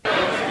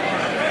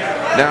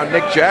Now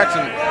Nick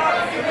Jackson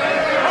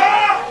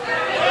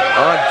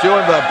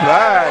undoing the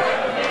back.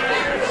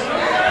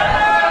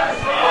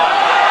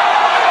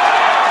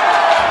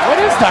 What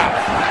is that?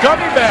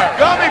 Gummy bear.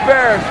 Gummy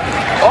bears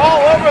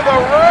all over the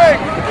ring.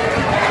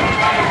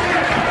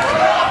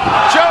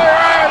 Joey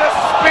Ryan, the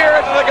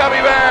spirit of the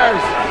gummy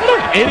bears. What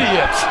an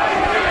idiot.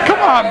 Come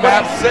on,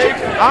 But man. he saved,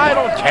 I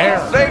don't care.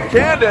 saved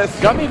Candace.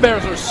 Gummy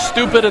bears are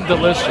stupid and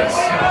delicious.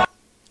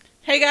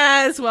 Hey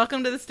guys,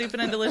 welcome to the Stupid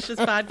and Delicious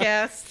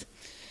podcast.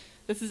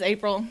 This is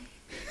April.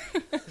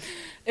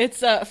 It's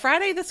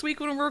Friday this week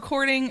when we're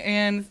recording,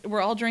 and we're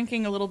all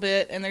drinking a little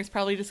bit, and there's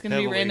probably just going to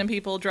be random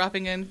people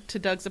dropping into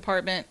Doug's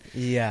apartment.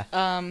 Yeah.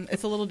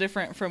 It's a little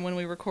different from when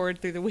we record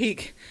through the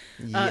week.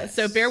 Yes.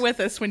 So bear with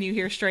us when you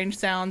hear strange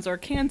sounds or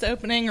cans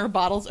opening or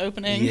bottles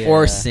opening. Yeah.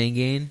 Or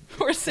singing.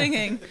 Or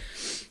singing.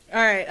 All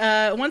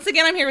right. Once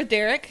again, I'm here with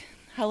Derrick.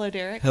 Hello,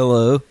 Derrick.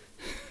 Hello.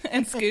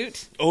 And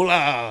Scoot.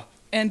 Hola.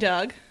 And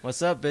Doug.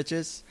 What's up,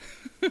 bitches?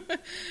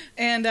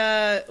 And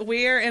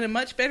we're in a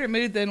much better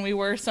mood than we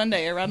were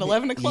Sunday around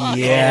 11 o'clock.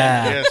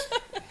 Yeah. Yes.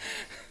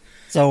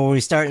 So are we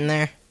starting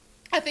there?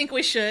 I think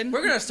we should.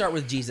 We're going to start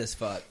with Jesus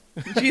fuck.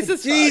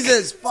 Jesus fuck.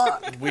 Jesus,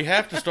 fuck. We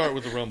have to start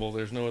with the Rumble.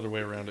 There's no other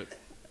way around it.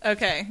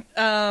 Okay.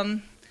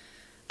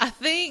 I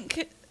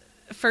think,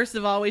 first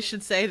of all, we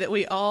should say that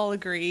we all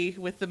agree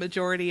with the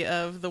majority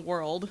of the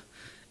world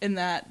in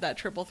that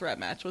triple threat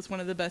match was one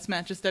of the best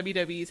matches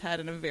WWE's had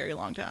in a very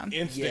long time.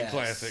 Instant Yes.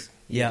 classic.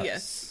 Yeah.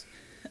 Yes.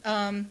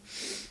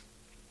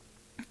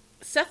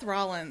 Seth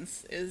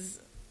Rollins is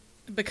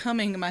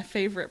becoming my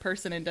favorite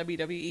person in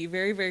WWE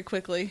very, very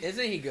quickly.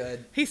 Isn't he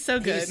good? He's so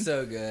good. He's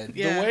so good.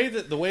 Yeah.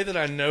 The way that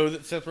I know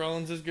that Seth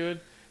Rollins is good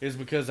is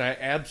because I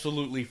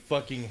absolutely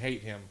fucking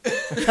hate him.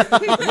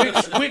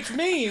 which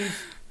means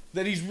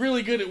that he's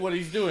really good at what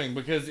he's doing,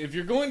 because if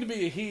you're going to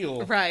be a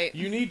heel, Right.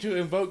 you need to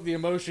invoke the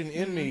emotion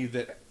in me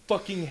that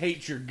fucking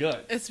hates your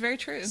gut. It's very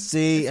true.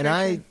 See, It's and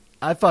very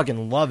I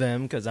fucking love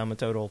him because I'm a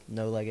total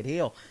no-legged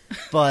heel.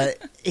 But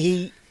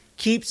he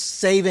keeps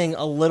saving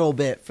a little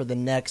bit for the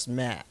next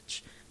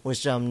match,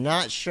 which I'm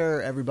not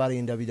sure everybody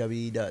in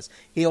WWE does.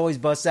 He always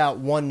busts out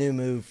one new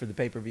move for the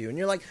pay-per-view, and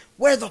you're like,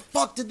 where the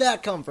fuck did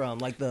that come from?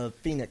 Like the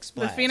Phoenix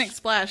Splash. The Phoenix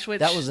Splash, which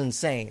That was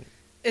insane.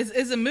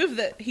 is a move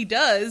that he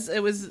does.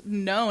 It was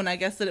known, I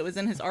guess, that it was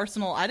in his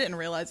arsenal. I didn't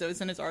realize it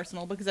was in his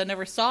arsenal because I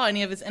never saw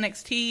any of his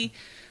NXT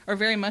or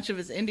very much of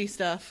his indie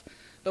stuff.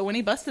 But when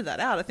he busted that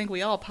out, I think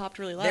we all popped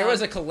really loud. There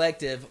was a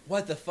collective,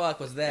 what the fuck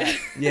was that,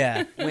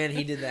 Yeah. when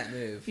he did that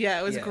move. Yeah,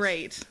 it was Yes.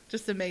 great.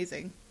 Just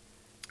amazing.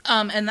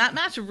 And that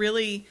match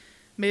really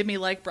made me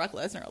like Brock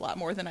Lesnar a lot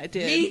more than I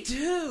did. Me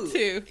too.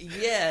 Too.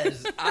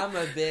 Yes, I'm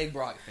a big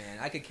Brock fan.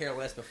 I could care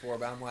less before,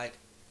 but I'm like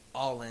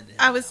all into him.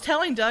 I was now.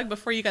 telling Doug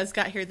before you guys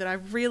got here that I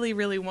really,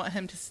 really want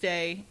him to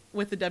stay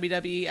with the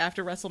WWE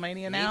after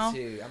WrestleMania now. Me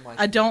too. I'm like,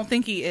 I don't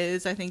think he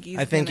is. I think he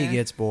he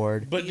gets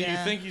bored. But do you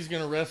Yeah. think he's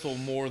going to wrestle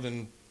more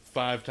than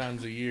 5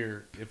 times a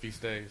year if he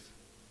stays?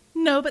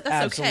 No, but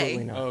that's Absolutely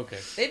okay. not. Oh, okay.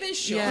 they've been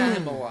showing Yeah.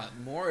 him a lot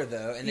more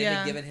though, and they've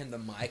Yeah. been giving him the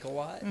mic a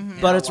lot. Mhm.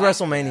 and But I it's like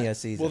WrestleMania that.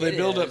 season. Well, they It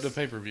build up is. the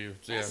pay-per-view.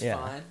 So yeah. That's Yeah.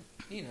 fine.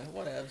 You know,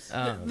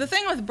 whatevs. The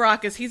thing with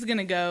Brock is he's going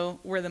to go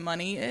where the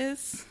money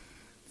is.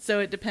 So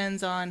it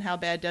depends on how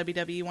bad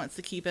WWE wants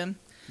to keep him.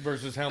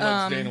 Versus how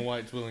much Dana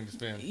White's willing to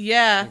spend.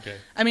 Yeah. Okay.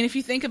 I mean, if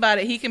you think about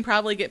it, he can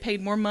probably get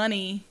paid more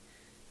money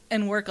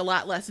and work a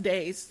lot less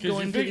days 'Cause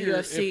going you to the figure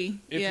UFC.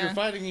 If yeah. you're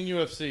fighting in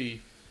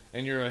UFC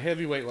and you're a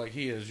heavyweight like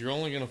he is, you're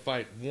only going to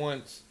fight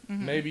once,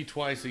 Mm-hmm. maybe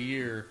twice a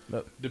year,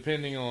 But-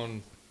 depending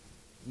on,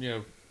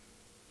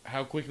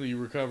 how quickly you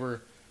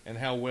recover and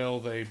how well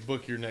they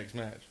book your next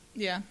match.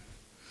 Yeah.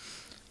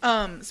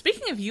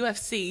 Speaking of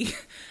UFC,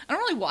 I don't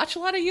really watch a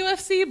lot of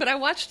UFC, but I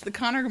watched the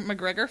Conor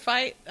McGregor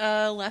fight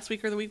last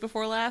week or the week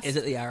before last. Is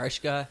it the Irish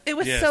guy? It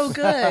was Yes. so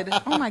good.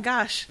 Oh my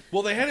gosh.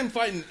 Well, they had him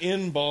fighting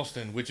in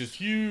Boston, which is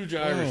huge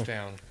Irish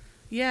town.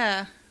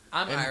 Yeah.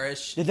 I'm And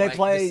Irish. did they like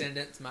play-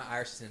 Descendants, my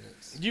Irish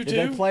descendants. You Did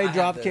too? they play I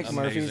have Dropkick those.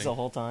 Murphys Amazing. the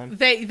whole time?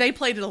 They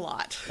played it a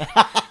lot.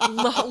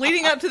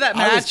 Leading up to that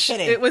I was match,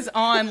 kidding. it was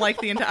on like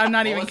the entire. I'm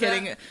not What even was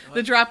kidding. that?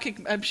 The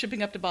Dropkick, I'm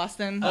shipping up to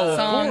Boston Oh,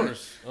 song. of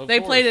course. Of They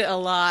course. played it a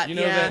lot. You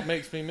know, yeah. that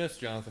makes me miss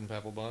Jonathan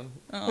Papelbon.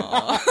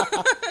 Aw.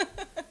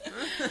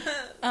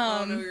 I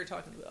don't know what you're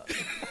talking about.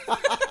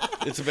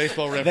 It's a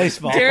baseball reference.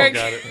 Baseball. Derek-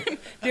 Got it.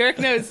 Derek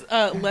knows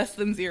less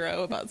than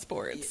zero about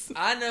sports.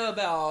 I know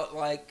about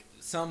like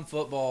some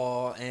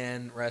football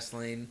and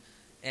wrestling,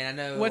 and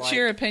I know. What's like,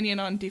 your opinion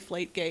on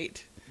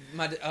Deflategate?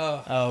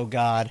 Oh,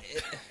 God.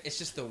 It's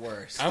just the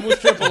worst. I'm with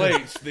Triple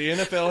H. The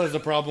NFL has a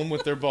problem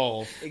with their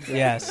balls. Exactly.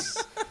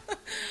 Yes.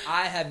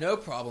 I have no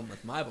problem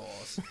with my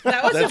balls.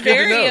 That was That's a good to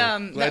very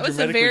know. Glad that was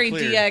you're a very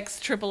medically cleared.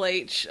 DX Triple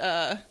H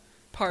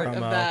part of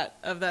Promo.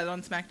 that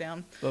on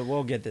SmackDown. But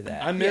we'll get to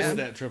that. I missed Yeah.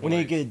 that Triple We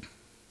H. need to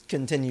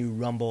continue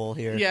Rumble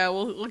here. Yeah,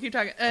 we'll keep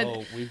talking.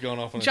 Oh, we've gone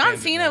off on a John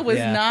tangent Cena now. was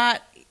Yeah.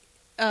 not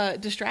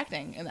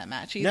distracting in that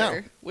match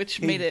either, No. which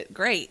He- made it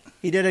great.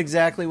 He did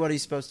exactly what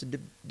he's supposed to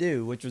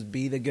do, which was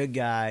be the good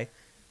guy,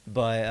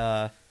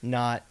 but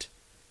not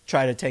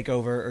try to take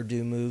over or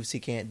do moves he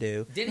can't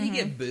do. Didn't he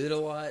get booed a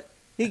lot?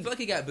 I feel like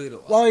he got booed a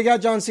lot. Well, he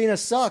got John Cena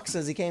sucks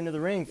as he came to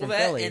the ring from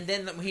Philly. And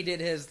then when he did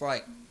his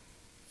like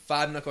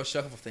 5-knuckle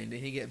shuffle thing, did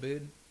he get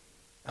booed?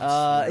 He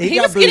He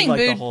got was booed getting like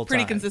the booed whole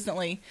pretty time.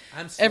 consistently.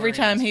 I'm Every slurring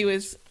time he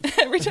this.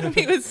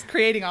 was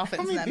creating offense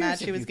in many that beers match,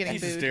 have he was you getting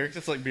Jesus, booed. Derek,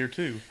 that's like beer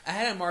too. I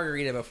had a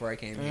margarita before I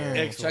came here.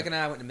 Excellent. Chuck and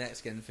I went to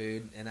Mexican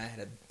food, and I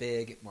had a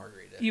big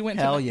margarita. You went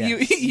Hell to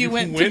yes. you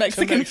went to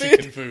Mexican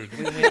food. food.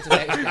 We went to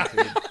Mexican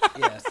food.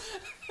 Yes.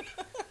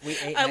 We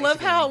ate I love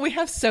Mexican. how we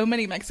have so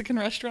many Mexican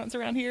restaurants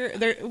around here.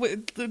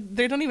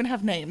 They don't even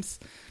have names.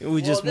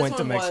 We just this went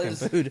to one Mexican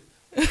was- food.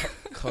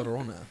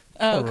 Corona.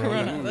 Oh,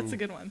 Corona. Corona. That's a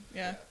good one.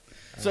 Yeah.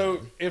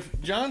 So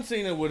if John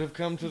Cena would have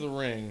come to the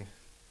ring,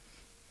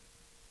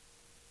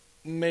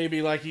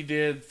 maybe like he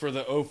did for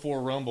the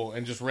 04 Rumble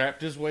and just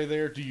rapped his way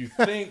there, do you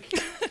think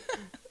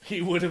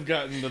he would have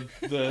gotten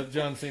the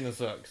John Cena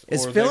sucks?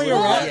 Is Or Philly they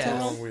would a have rat gotten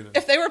town? along with him?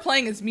 If they were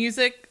playing his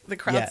music, the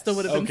crowd Yes. still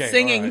would have been Okay,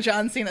 singing all right.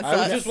 John Cena I was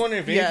sucks. just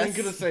wondering if anything Yes.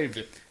 could have saved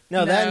it. No,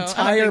 No, I that don't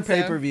entire think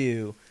so.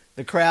 pay-per-view,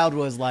 the crowd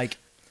was like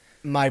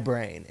my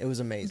brain. It was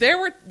amazing.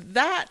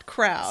 That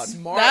crowd,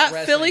 Smart that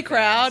wrestling Philly fans.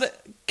 crowd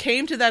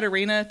came to that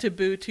arena to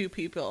boo two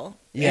people.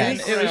 Yeah.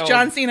 And Any it was crowd-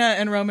 John Cena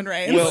and Roman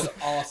Reigns. It Well- was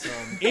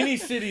awesome. Any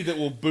city that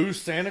will boo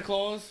Santa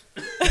Claus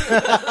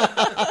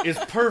is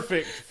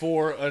perfect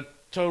for a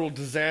total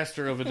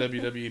disaster of a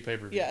WWE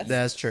pay-per-view. Yes.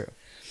 That's true.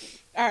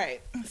 All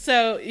right.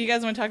 So you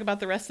guys want to talk about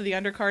the rest of the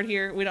undercard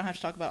here? We don't have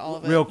to talk about all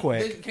of it. Real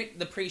quick.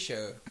 The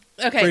pre-show.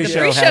 Okay, Pre-show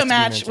the has to pre-show be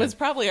match mentioned. was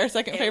probably our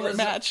second It favorite was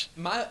match.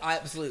 My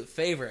absolute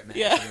favorite match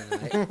Yeah. of the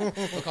night.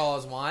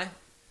 Because why?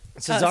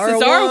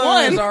 Cesaro, Cesaro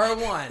won.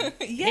 Cesaro won.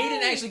 Yay. He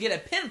didn't actually get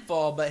a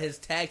pinfall, but his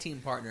tag team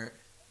partner,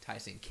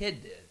 Tyson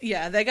Kidd, did.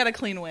 Yeah, they got a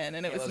clean win,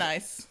 and it was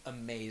nice.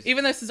 Amazing.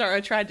 Even though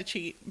Cesaro tried to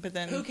cheat, but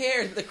then Who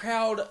cares? The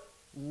crowd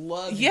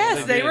loved yes,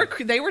 him.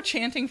 they were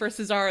chanting for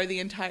Cesaro the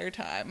entire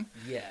time.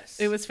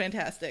 Yes. It was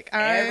fantastic.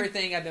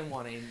 everything I've been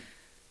wanting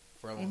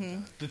for a long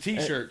time. The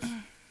T-shirts,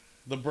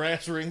 the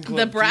Brass Ring Club.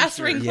 The Brass t-shirts.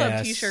 Ring Club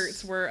Yes.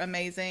 T-shirts were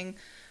amazing.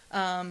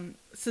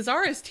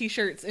 Cesaro's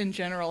T-shirts in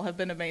general have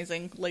been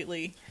amazing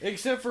lately.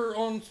 Except for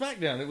on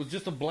SmackDown, it was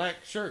just a black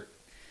shirt.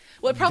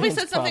 Well, it probably Vince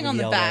said something probably on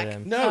the yelled at back.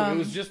 him. No, it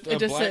was just a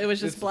black. It was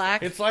just it's-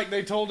 black. It's like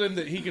they told him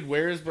that he could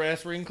wear his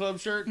Brass Ring Club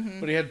shirt,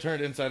 but he had to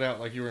turn it inside out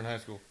like you were in high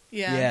school.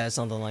 Yeah. Yeah,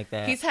 something like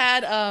that. He's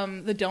had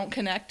the Don't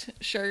Connect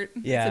shirt.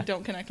 Yeah. It said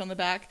Don't Connect on the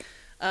back.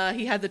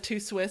 He had the Too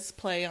Swiss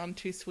play on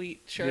Too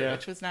Sweet shirt, Yeah.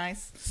 which was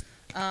nice.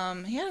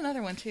 He had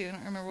another one too. I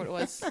don't remember what it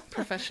was.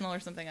 Professional or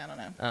something. I don't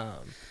know.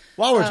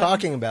 While we're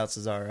talking about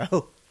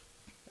Cesaro,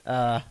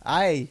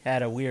 I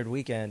had a weird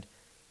weekend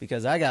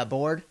because I got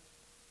bored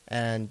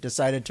and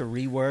decided to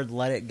reword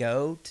 "Let It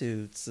Go"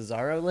 to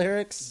Cesaro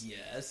lyrics,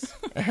 Yes.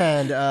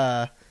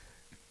 and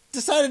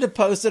decided to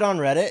post it on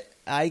Reddit.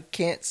 I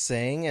can't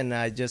sing, and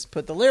I just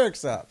put the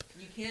lyrics up.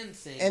 You can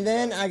sing. And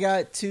then I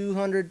got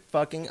 200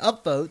 fucking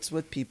upvotes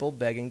with people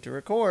begging to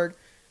record,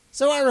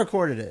 so I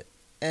recorded it,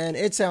 and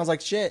it sounds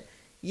like shit.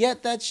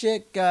 Yet that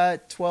shit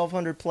got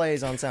 1,200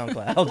 plays on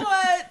SoundCloud.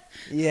 What?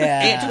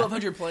 Yeah, And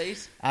 1,200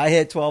 plays? I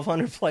hit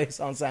 1,200 plays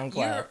on SoundCloud.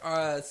 You're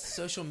a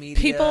social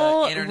media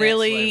People internet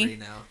really- celebrity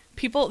now.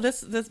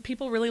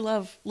 People really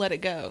love Let It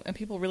Go, and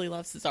people really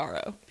love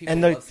Cesaro. People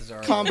And the love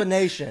Cesaro.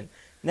 combination.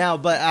 Now,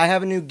 but I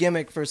have a new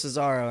gimmick for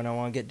Cesaro, and I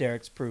want to get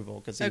Derek's approval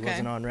because he Okay.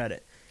 wasn't on Reddit.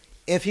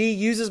 If he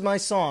uses my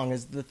song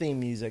as the theme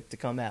music to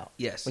come out,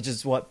 Yes. which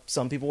is what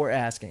some people were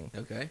asking,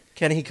 Okay.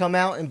 can he come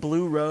out in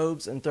blue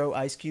robes and throw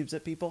ice cubes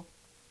at people?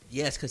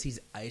 Yes, because he's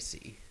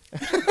icy.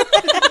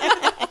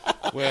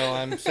 Well,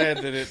 I'm sad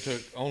that it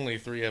took only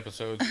 3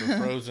 episodes for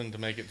Frozen to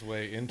make its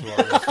way into our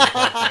wrestling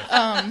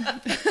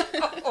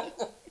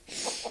podcast.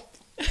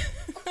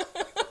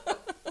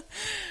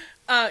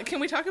 Can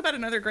we talk about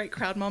another great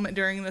crowd moment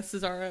during the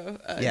Cesaro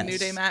Yes. New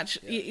Day match?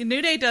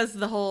 New Day does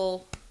the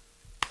whole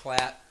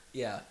Clap.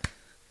 Yeah.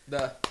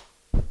 The.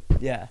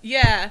 Yeah.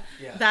 yeah,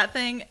 Yeah. that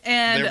thing,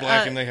 and They're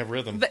black and they have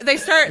rhythm. they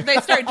start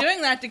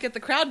doing that to get the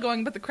crowd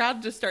going, but the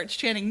crowd just starts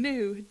chanting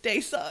 "New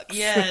Day sucks."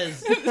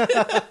 Yes.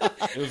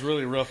 It was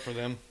really rough for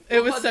them.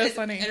 It was Well, so it's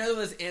funny. another of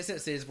those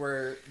instances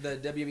where the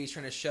WWE's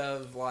trying to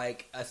shove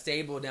like a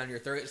stable down your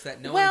throats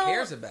that no Well, one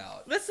cares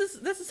about. This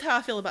is how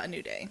I feel about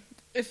New Day.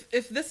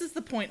 If this is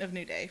the point of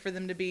New Day, for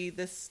them to be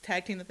this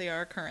tag team that they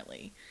are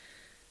currently,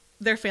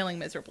 they're failing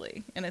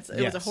miserably, and it was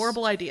a Yes.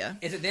 horrible idea.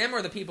 Is it them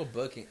or the people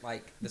booking,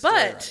 like the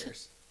But- story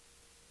writers?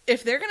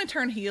 If they're going to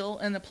turn heel,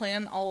 and the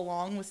plan all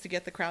along was to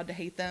get the crowd to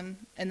hate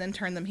them and then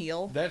turn them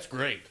heel, That's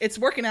great. it's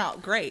working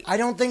out great. I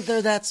don't think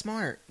they're that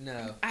smart.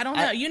 No. I don't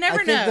know. You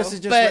never I think know. this is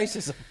just but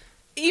racism.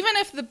 even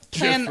if the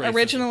plan racism.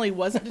 originally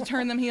wasn't to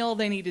turn them heel,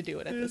 they need to do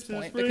it at this It's just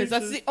point because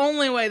that's racist. the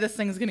only way this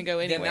thing's going to go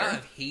The anywhere. amount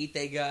of heat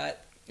they got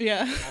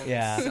Yeah, on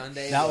Yeah,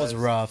 Sunday that was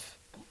rough.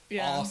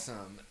 yeah.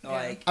 awesome.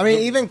 Like, I mean,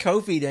 even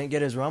Kofi didn't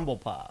get his Rumble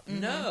pop.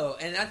 no,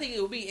 and I think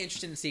it would be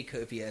interesting to see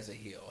Kofi as a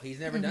heel. He's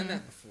never done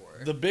that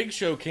before. The Big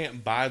Show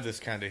can't buy this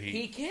kind of He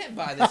heat. can't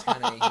buy this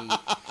kind of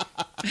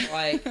heat.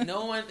 Like,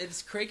 no one,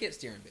 it's crickets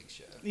during Big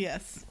Show.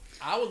 Yes.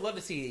 I would love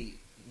to see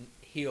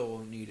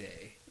heel New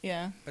Day,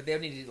 Yeah. but they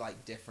would need to do,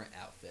 like, different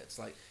outfits.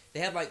 Like, they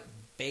have, like,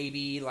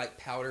 baby, like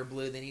powder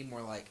blue. They need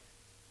more like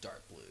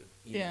dark blue.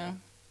 You Yeah. know?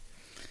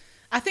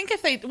 I think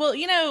if they,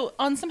 well,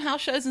 on some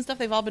house shows and stuff,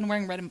 they've all been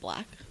wearing red and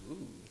black,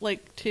 Ooh.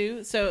 like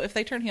too. So if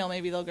they turn heel,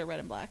 maybe they'll go red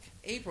and black.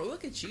 April,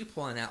 look at you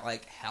pulling out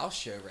like house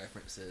show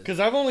references. Because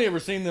I've only ever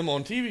seen them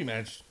on TV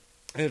match,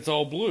 and it's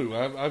all blue.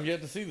 I've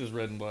yet to see this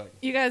red and black.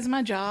 You guys,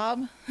 my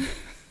job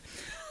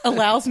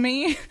allows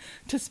me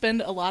to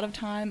spend a lot of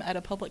time at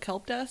a public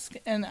help desk,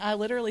 and I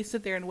literally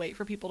sit there and wait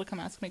for people to come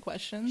ask me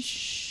questions.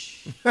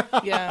 Shh.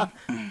 Yeah.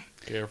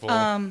 Careful.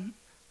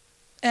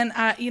 And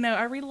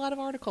I read a lot of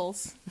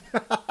articles.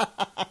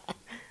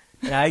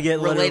 And I get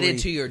literally, Related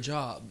to your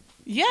job.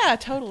 Yeah,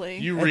 totally.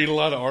 You read a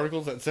lot of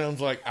articles? That sounds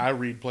like I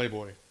read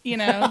Playboy.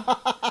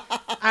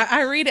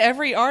 I read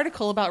every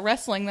article about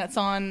wrestling that's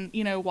on,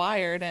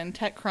 Wired and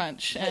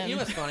TechCrunch. And You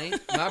know what's funny?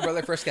 My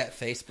brother first got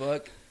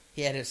Facebook.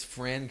 He had his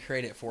friend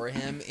create it for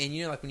him.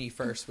 And like when you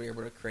first were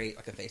able to create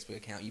like a Facebook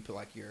account, you put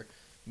like your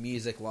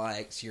music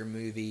likes, your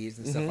movies,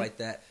 and stuff like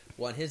that.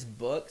 Well, in his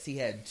books, he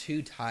had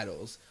 2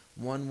 titles.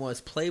 One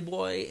was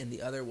Playboy, and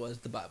the other was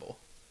the Bible.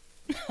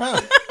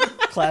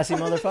 classy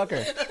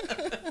motherfucker.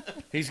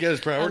 He's got his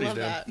I priorities love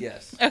down. that.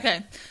 Yes.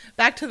 Okay,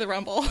 back to the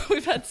Rumble.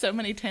 We've had so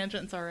many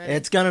tangents already.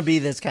 It's gonna be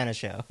this kind of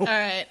show. All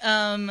right.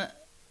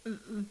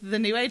 The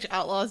New Age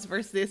Outlaws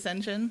versus the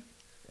Ascension.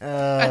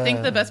 I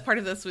think the best part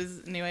of this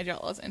was New Age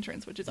Outlaws'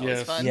 entrance, which is always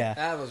Yes. fun. Yeah.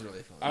 That was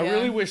really fun. I Yeah.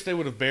 really wish they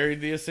would have buried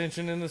the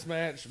Ascension in this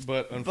match,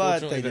 but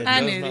unfortunately they that didn't. I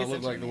does knew the not look like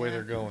Ascension, the way yeah.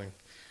 they're going.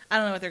 I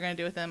don't know what they're going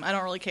to do with them. I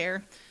don't really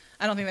care.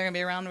 I don't think they're going to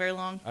be around very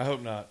long. I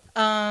hope not.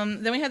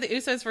 Then we had the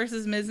Usos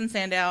versus Miz and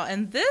Sandow,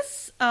 and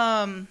this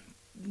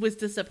was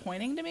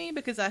disappointing to me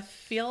because I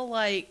feel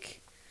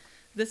like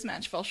this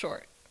match fell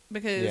short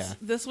because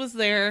this was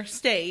their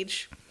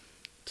stage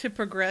to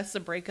progress a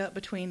breakup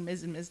between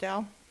Miz and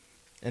Mizdow.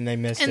 And they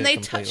missed it And they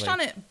completely. touched on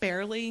it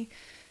barely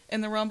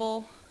in the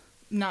Rumble.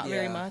 Not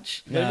very Yeah.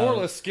 much. They No. more or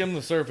less skimmed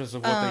the surface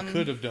of what they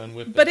could have done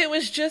with But it. it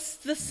was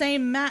just the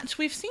same match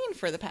we've seen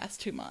for the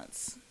past 2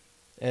 months.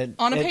 It-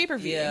 On a it-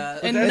 pay-per-view. yeah.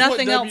 But And that's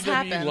nothing what else WWE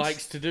happened.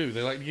 likes to do.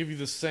 They like to give you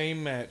the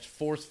same match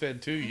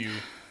force-fed to you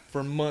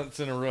for months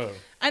in a row.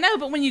 I know,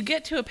 but when you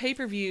get to a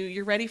pay-per-view,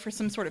 you're ready for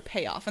some sort of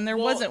payoff, and there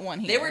Well, wasn't one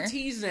here. They were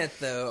teasing it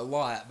though a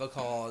lot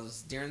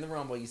because during the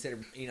Rumble, you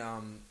said,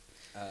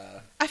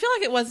 I feel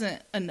like it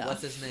wasn't enough.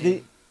 what's his name?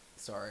 The-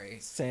 Sorry,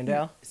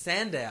 Sandow?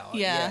 Sandow.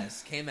 Yeah.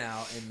 Yes, came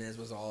out and Miz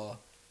was all.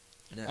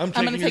 No. I'm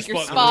I'm going to taking take your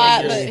your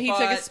spot, spot, but he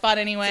took his spot So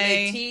they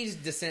anyway.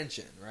 teased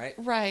dissension, right?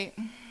 Right.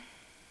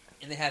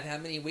 And they have how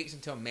many weeks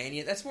until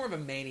Mania? That's more of a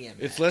Mania match.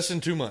 It's less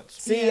than 2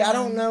 months. See, Yeah. I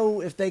don't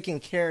know if they can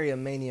carry a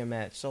Mania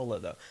match solo,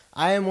 though.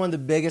 I am one of the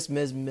biggest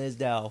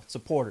Mizdow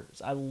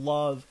supporters. I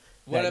love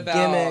What that about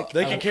gimmick.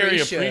 They could carry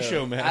a pre-show?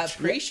 pre-show match.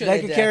 Pre-show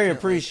They could carry a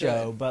definitely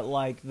pre-show, could. but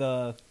like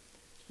the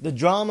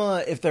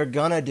drama, if they're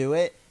gonna do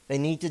it, they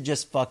need to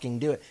just fucking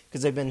do it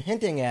because they've been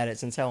hinting at it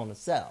since Hell in a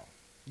Cell,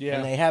 Yeah.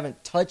 and they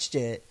haven't touched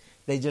it.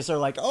 They just are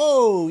like,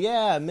 oh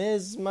yeah,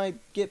 Miz might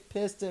get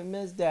pissed at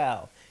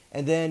Mizdow,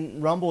 and then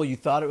Rumble, you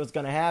thought it was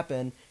gonna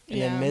happen,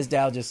 and then Yeah.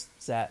 Mizdow just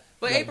sat.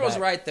 But right April's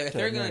back right though. If to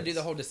they're going to Miz. do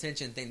the whole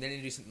dissension thing, they need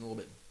to do something a little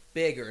bit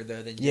bigger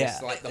though than just Yeah.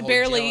 like the whole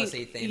Barely-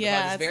 jealousy thing.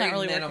 yeah, because it's it's very not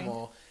really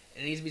minimal.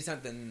 It needs to be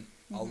something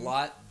a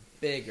lot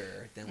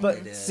bigger than what But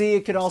they did. see,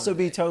 it could on also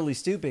be Sunday. totally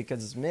stupid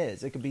because it's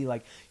Miz. It could be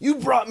like, you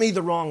brought me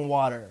the wrong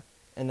water,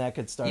 and that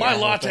could start. My the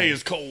whole latte thing.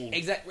 is cold.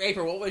 Exactly.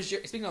 April, what was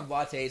your speaking of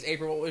lattes?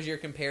 April, what was your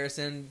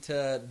comparison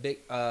to Big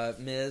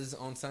Miz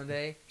on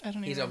Sunday? I don't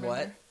even He's remember. a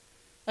what?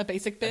 A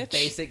basic bitch? A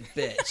basic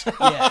bitch.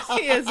 Yes.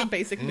 He is a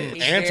basic bitch.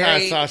 He's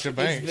Anti-Sasha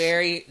Banks. He's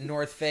very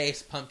North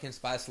Face pumpkin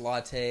spice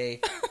latte.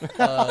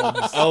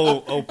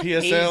 Oh,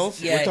 PSLs?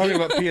 He's- yeah, We're talking he-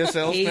 about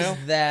PSLs He's now?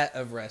 that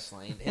of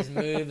wrestling. His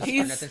moves are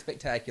He's- nothing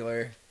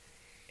spectacular.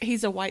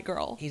 He's a white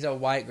girl. He's a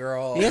white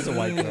girl. He is a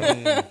white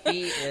girl.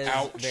 He is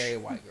Ouch. very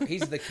white girl.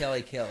 He's the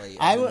Kelly Kelly.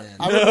 I of would- men.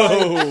 I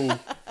would No.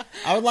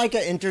 I would like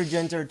an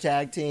intergender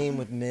tag team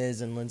with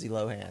Miz and Lindsay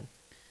Lohan.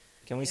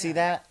 Can we see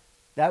that?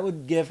 That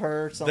would give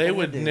her something. They to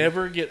would do.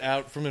 never get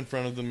out from in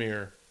front of the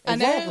mirror. I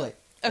know- Exactly.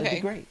 That'd okay.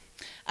 be great.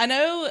 I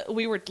know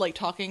we were like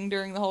talking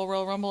during the whole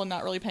Royal Rumble and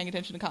not really paying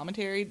attention to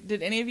commentary.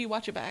 Did any of you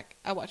watch it back?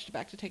 I watched it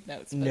back to take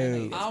notes, but I know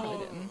you No. guys probably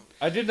didn't.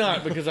 I did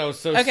not because I was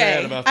so Okay,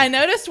 sad about I the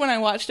noticed when I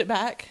watched it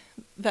back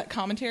that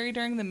commentary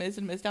during the Miz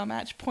and Mizdow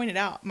match pointed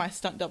out my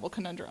stunt double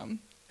conundrum.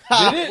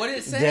 Did it? What did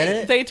it say? Did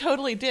it? They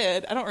totally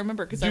did. I don't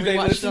remember because I Do they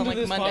rewatched it listen on to like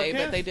this Monday, podcast?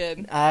 but they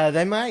did.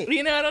 They might.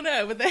 You know, I don't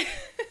know, but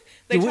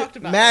they talked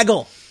about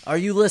Maggle, are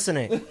you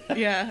listening? it.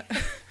 Yeah.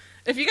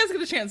 If you guys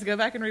get a chance, go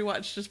back and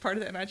rewatch just part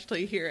of that match until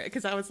you hear it,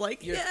 because I was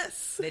like, You're-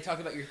 yes. They talk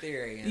about your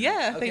theory. And,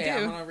 Yeah, they okay,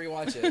 do. I'm gonna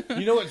rewatch it.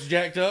 You know what's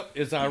jacked up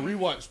is I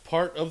rewatched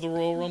part of the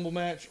Royal Rumble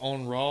match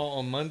on Raw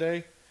on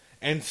Monday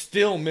and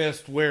still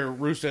missed where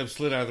Rusev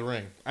slid out of the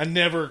ring. I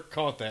never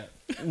caught that.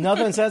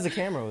 Nothing says the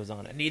camera was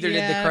on it. Neither did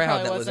Yeah, the crowd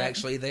probably that was wasn't.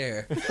 actually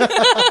there.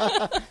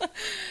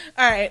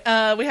 All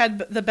right, we had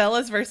the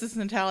Bellas versus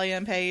Natalia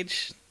and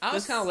Paige. I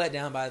was This- kind of let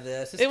down by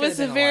this. This It could was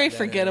have a been very lot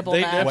better. forgettable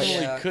They match. definitely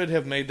Yeah. could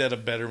have made that a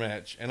better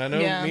match. And I know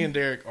Yeah. me and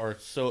Derek are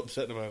so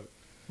upset about it.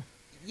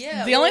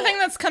 Yeah. The only thing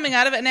that's coming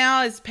out of it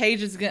now is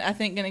Paige is, I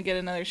think, going to get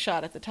another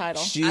shot at the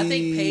title. I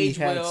think Paige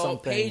had will.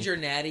 something. Paige or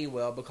Natty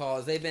will,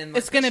 because they've been.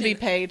 It's going to be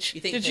pushing- Paige.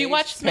 You think Did Paige? you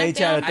watch Paige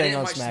had a SmackDown? I thing didn't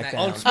on watch SmackDown.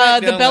 On The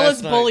SmackDown Bellas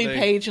last night, bullied they-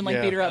 Paige and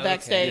yeah. beat her up Okay.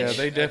 backstage. Yeah,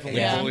 they definitely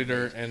Yeah. bullied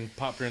her and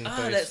popped her in the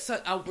face. That's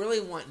so, I really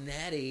want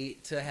Natty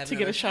to have To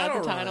get a another shot at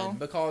the run, title.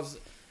 because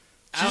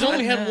She's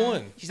only had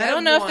one. She's I had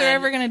don't know if they're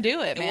one. ever going to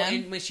do it, And, well, man.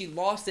 and when she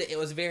lost it, it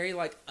was very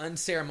like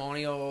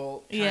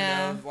unceremonial. Kind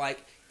Yeah. of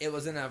like it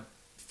was in a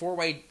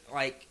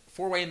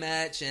four-way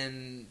match,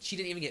 and she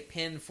didn't even get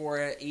pinned for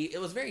it. It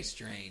was very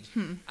strange.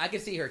 I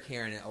could see her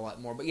carrying it a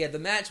lot more, but yeah, the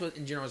match was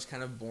in general was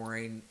kind of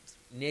boring.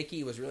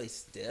 Nikki was really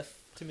stiff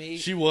to me.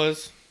 She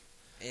was.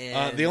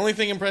 And The only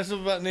thing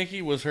impressive about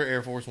Nikki was her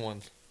Air Force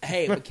Ones.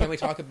 hey, but can we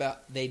talk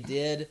about they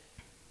did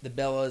the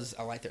Bellas?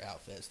 I like their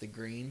outfits. The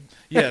green,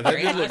 Yeah, that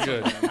Green did look was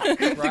good.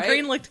 right? The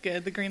green looked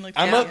good. The green looked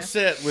I'm good.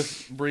 upset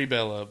with Brie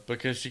Bella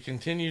because she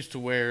continues to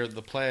wear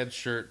the plaid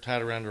shirt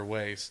tied around her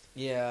waist,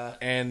 Yeah,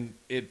 and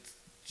it's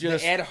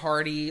just the Ed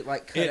Hardy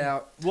cut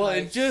out. Well,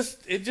 tights.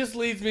 it just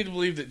leads me to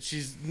believe that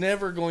she's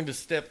never going to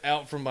step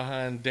out from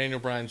behind Daniel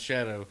Bryan's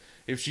shadow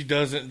if she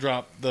doesn't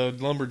drop the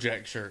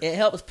lumberjack shirt. It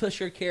helps push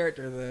her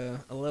character though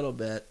a little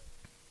bit.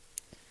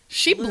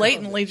 She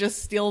blatantly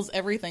just steals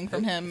everything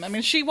from him. I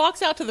mean, she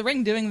walks out to the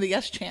ring doing the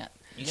yes chant.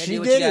 You gotta She do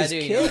what did you gotta his do.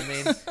 You know what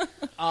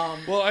I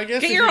mean? Well, I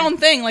guess Get if your you- own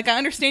thing. Like, I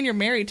understand you're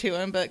married to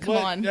him, but come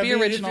but, on, I be mean,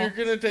 original. If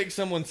you're going to take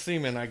someone's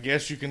semen, I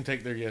guess you can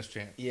take their yes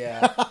chant.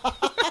 Yeah.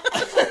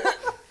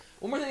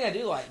 One more thing I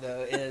do like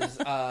though is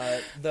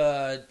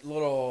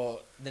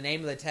the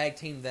name of the tag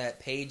team that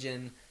Paige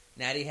and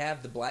Natty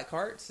have, the Black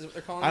Hearts is what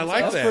they're calling I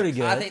like themselves. That's that. pretty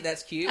good. I think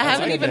that's cute. I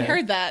haven't like even that.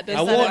 heard that. Is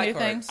I that want- a new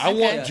thing? I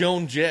Okay. want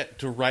Joan Jett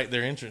to write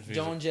their entrance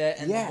music. Joan Jett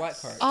and Yes. the Black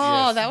Hearts.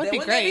 Oh, Yes. that would be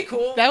Wouldn't that be great.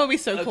 cool? That would be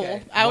so Okay.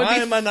 cool. I would Why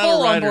be am I not full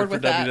a on writer board for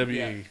with that.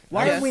 WWE?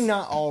 Why Yes. are we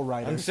not all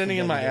writers? I'm sending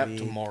for in my app WWE?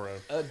 tomorrow.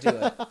 Do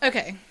it.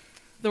 Okay,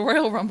 the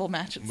Royal Rumble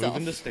match itself.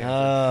 Moving to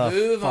Stanford.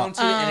 Move on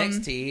to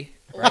NXT.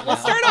 Right We'll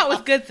now. start out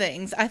with good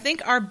things. I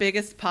think our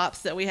biggest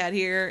pops that we had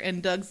here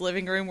in Doug's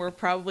living room were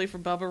probably for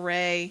Bubba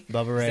Ray,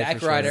 Bubba Ray, Zack for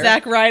sure. Ryder.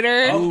 Zack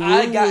Ryder. Oh,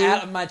 I got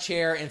out of my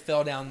chair and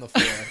fell down the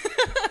floor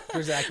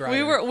for Zack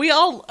Ryder. We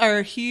all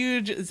are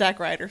huge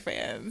Zack Ryder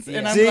fans,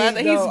 and I'm See, glad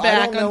that he's though,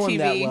 back I don't know on him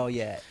TV. that well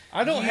yet.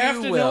 I don't You have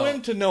to know will.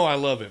 him to know I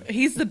love him.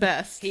 He's the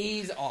best.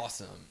 He's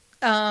awesome.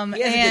 He He has a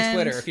good and,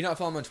 Twitter. If you don't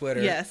follow him on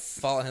Twitter, Yes.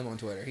 follow him on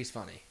Twitter. He's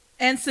funny.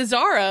 and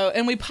Cesaro,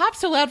 and we popped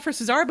so loud for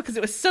Cesaro because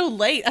it was so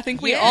late. I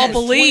think we Yes,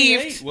 all 28,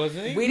 believed.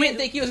 wasn't he? We didn't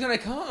think he was going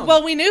to come.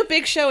 Well, we knew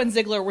Big Show and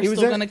Ziggler were He was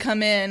still in- going to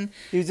come in,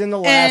 He was in the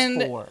last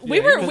and four. we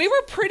Yeah,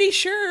 were pretty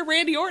sure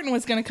Randy Orton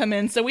was going to come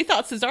in. So we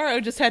thought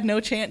Cesaro just had no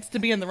chance to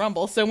be in the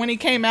Rumble. So when he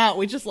came out,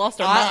 we just lost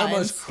our I minds.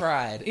 almost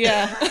cried.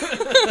 Yeah,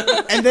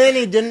 And then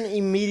he didn't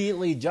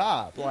immediately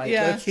job. Like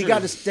Yeah. he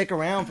got to stick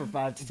around for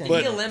 5 to 10 Did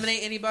he minutes. eliminate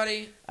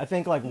anybody? I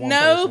think like one.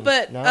 no, person.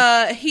 but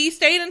No? he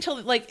stayed until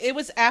it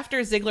was after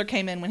Ziggler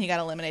came in when he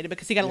got eliminated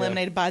because he got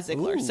eliminated by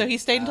Ziggler. Ooh. So he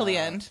stayed until the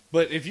end.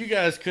 But if you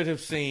guys could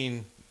have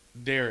seen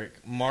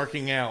Derek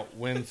marking out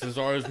when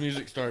Cesaro's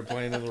music started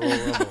playing in the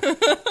Royal Rumble,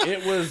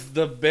 it was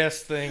the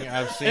best thing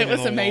I've seen It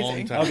was in a amazing.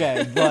 long time.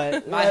 Okay,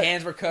 but My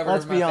hands were covered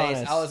let's with my be face.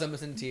 honest. I was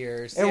almost in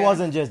tears. It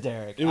wasn't just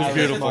Derek. It was I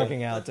beautiful.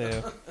 marking out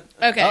too.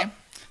 Okay,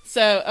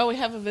 so we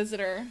have a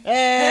visitor.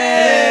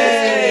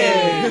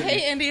 Hey!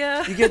 Hey,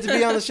 India. You get to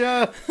be on the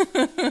show.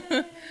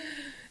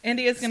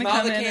 India's going to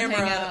Smile come the in and hang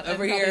camera out over and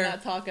probably here.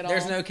 not talk at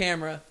There's all. no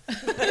camera.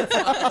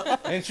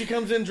 And she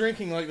comes in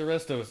drinking like the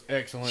rest of us.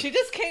 Excellent. She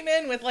just came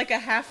in with like a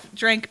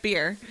half-drank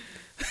beer.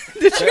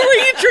 Were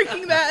you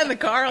drinking that in the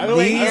car? On the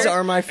way These here?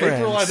 are my friends.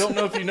 April, I don't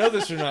know if you know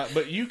this or not,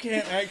 but you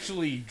can't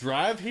actually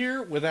drive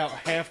here without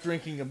half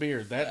drinking a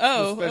beer. That's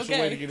Oh, the special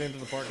okay. way to get into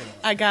the parking lot.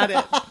 I got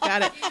it.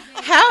 Got it.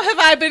 How have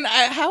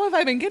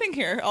I been getting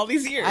here all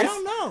these years? I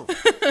don't know.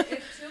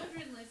 If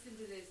children listen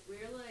to this,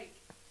 we're like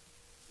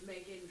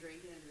making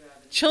drinking and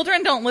driving.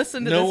 Children don't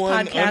listen to No this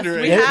one podcast. under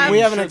We 18 have we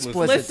have an should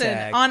explicit listen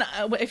tag. on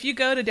if you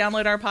go to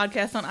download our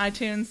podcast on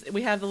iTunes,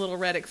 we have the little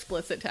red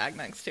explicit tag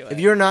next to it. If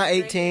you're not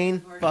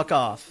 18, fuck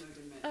off.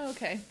 Oh,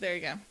 okay, there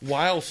you go.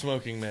 While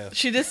smoking meth.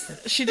 She just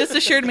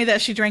assured me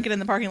that she drank it in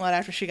the parking lot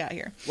after she got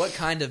here. What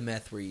kind of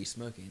meth were you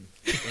smoking?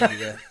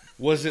 India?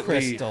 Was it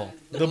Crystal.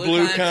 the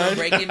blue for kind?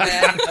 Breaking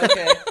Bad?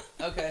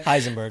 Okay.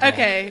 Heisenberg.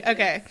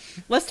 Okay.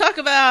 Let's talk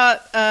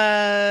about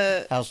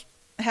How's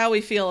how we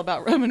feel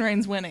about Roman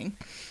Reigns winning.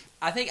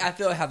 I think I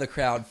feel how the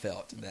crowd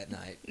felt that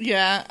night.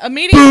 Yeah,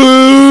 immediately.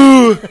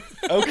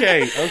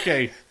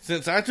 Okay.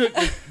 Since I took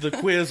the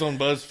quiz on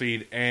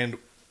BuzzFeed and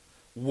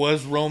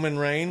was Roman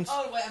Reigns,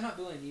 Oh, wait, I'm not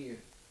booing you.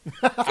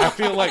 I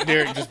feel like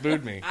Derek just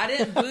booed me. I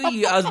didn't boo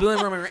you. I was booing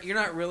Roman Reigns. You're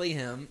not really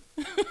him.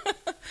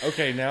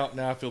 Okay, now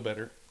I feel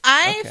better.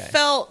 I Okay.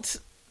 felt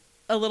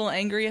a little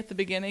angry at the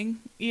beginning,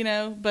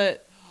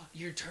 but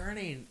You're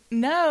turning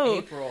no.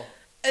 April.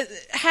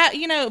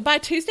 By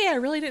Tuesday, I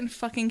really didn't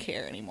fucking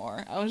care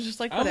anymore. I was just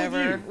like, I'm with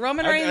whatever. you.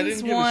 Roman I Reigns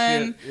didn't give a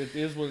won. shit. It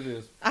is what it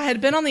is. I had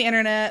been on the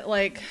internet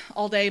like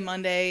all day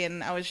Monday,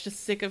 and I was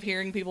just sick of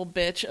hearing people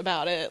bitch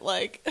about it.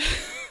 Like,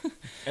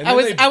 And I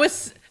then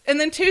was And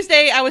then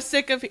Tuesday, I was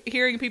sick of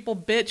hearing people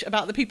bitch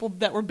about the people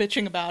that were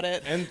bitching about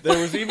it. And there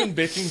was even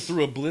bitching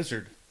through a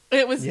blizzard.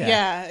 It was,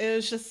 it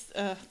was just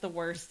the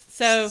worst.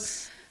 So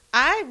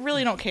I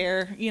really don't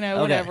care,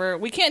 whatever.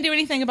 We can't do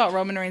anything about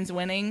Roman Reigns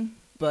winning.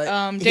 But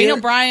Daniel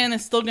Bryan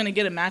is still going to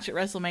get a match at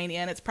WrestleMania,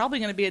 and it's probably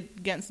going to be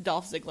against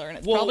Dolph Ziggler, and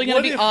it's probably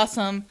going to be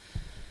awesome.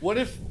 What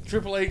if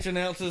Triple H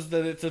announces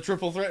that it's a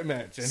triple threat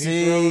match and See,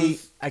 he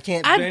throws I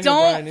can't. I Daniel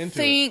don't Bryan into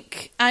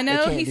think. I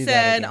know can't he do that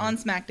said again. on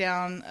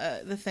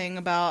SmackDown the thing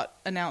about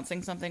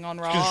announcing something on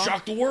It's going to Raw.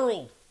 shock the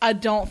world. I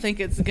don't think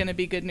it's going to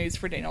be good news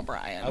for Daniel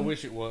Bryan. I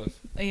wish it was.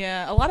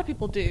 Yeah, a lot of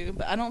people do,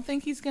 but I don't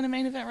think he's going to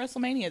main event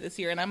WrestleMania this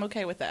year, and I'm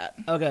okay with that.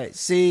 Okay,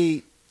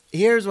 see,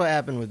 here's what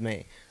happened with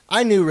me.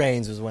 I knew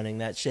Reigns was winning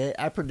that shit.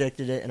 I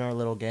predicted it in our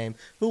little game.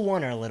 Who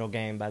won our little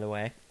game, by the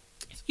way?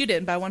 You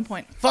did by 1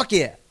 point. Fuck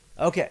yeah.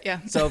 Okay. Yeah.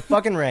 So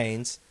fucking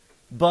Reigns.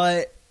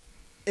 But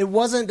it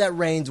wasn't that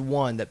Reigns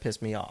won that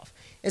pissed me off.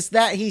 It's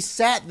that he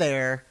sat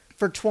there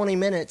for 20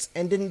 minutes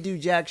and didn't do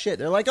jack shit.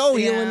 They're like, oh,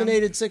 he Yeah.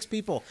 eliminated 6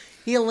 people.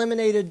 He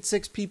eliminated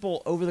 6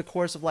 people over the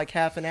course of like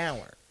half an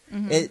hour.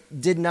 Mm-hmm.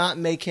 It did not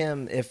make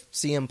him, if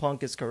CM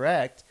Punk is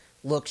correct,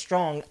 look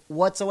strong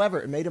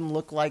whatsoever. It made him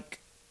look like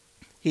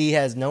he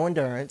has no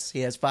endurance, he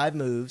has 5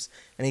 moves,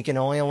 and he can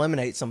only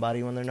eliminate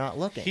somebody when they're not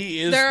looking.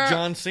 He is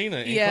John Cena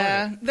incarnate.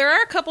 Yeah, there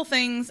are a couple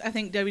things I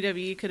think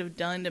WWE could have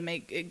done to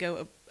make it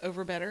go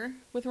over better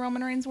with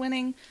Roman Reigns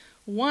winning.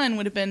 One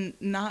would have been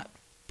not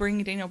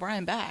bringing Daniel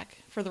Bryan back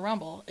for the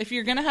Rumble. If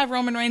you're going to have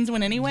Roman Reigns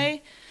win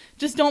anyway,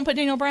 just don't put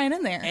Daniel Bryan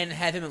in there. And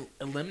have him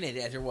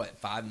eliminated after,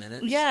 5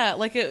 minutes? Yeah,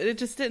 like it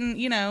just didn't,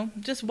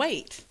 just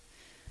wait.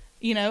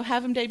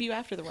 Have him debut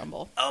after the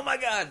Rumble. Oh my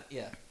God!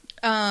 Yeah.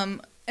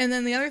 And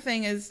then the other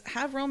thing is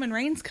have Roman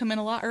Reigns come in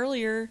a lot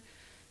earlier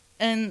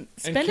and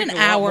spend kick an a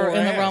lot hour more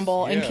in the ass.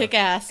 Rumble and Yeah. kick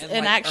ass And,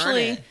 and like,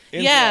 actually, earn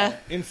it. yeah.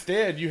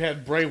 Instead, you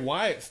had Bray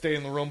Wyatt stay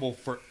in the Rumble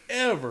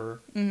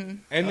forever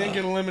and then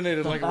get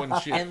eliminated like it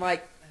wasn't shit. And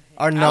like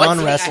Our I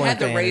non-wrestling had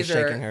the fan is razor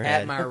shaking her at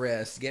head. my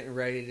wrist, getting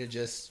ready to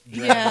just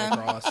drag Yeah. it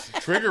across.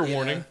 Trigger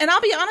warning. And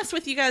I'll be honest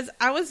with you guys,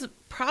 I was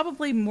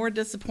probably more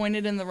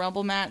disappointed in the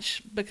Rumble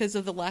match because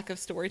of the lack of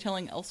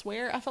storytelling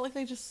elsewhere. I felt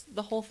like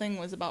the whole thing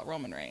was about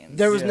Roman Reigns.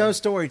 There was Yeah. no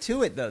story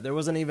to it, though. There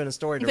wasn't even a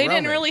story to They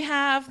Roman. didn't really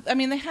have,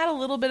 they had a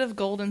little bit of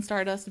Gold and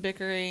Stardust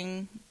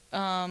bickering,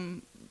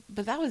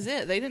 but that was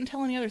it. They didn't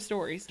tell any other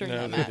stories during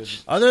No, that they match.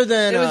 didn't. Other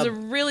than It was a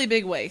really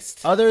big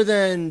waste.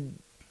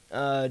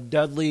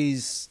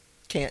 Dudley's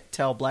can't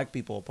tell black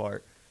people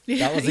apart.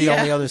 That was the Yeah.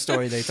 only other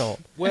story they told.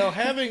 Well,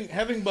 having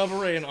Bubba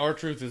Ray and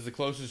R-Truth is the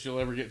closest you'll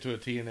ever get to a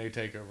TNA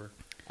takeover.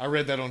 I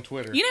read that on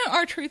Twitter.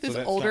 R-Truth is So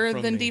that's older not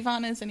from than me.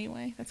 Devon is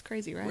anyway. That's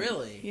crazy, right?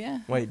 Really? Yeah.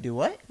 Wait, do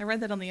what? I read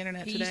that on the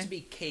internet He today. used to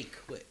be K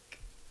Quick.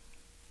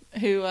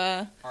 Who,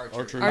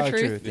 R-Truth.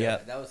 R-Truth? Yeah.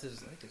 That was his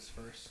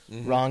first.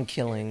 Ron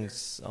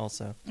Killings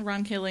also.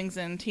 Ron Killings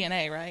in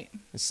TNA, right?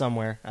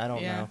 Somewhere. I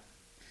don't Yeah. know.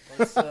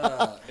 Let's,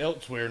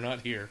 Elsewhere,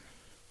 not here.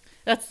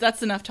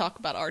 That's enough talk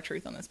about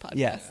R-Truth on this podcast.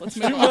 Yeah. Let's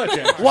Too move on. much,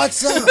 actually.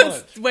 What's up? Too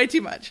much. Way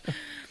too much.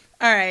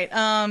 All right.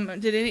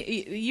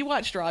 You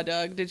watched Raw,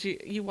 Doug? Did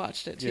you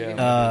watched it too?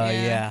 Yeah.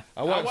 Yeah.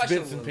 I watched watched a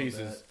bits and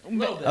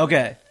little pieces.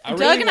 Okay. I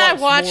Doug and I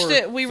watched watched more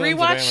it. We Sons of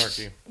rewatched.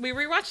 Anarchy. We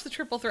rewatched the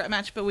triple threat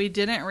match, but we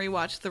didn't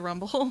rewatch the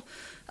Rumble.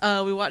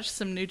 We watched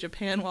some New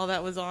Japan while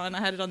that was on. I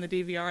had it on the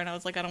DVR, and I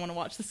was like, I don't want to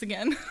watch this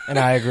again. And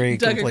I agree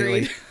Doug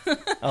completely.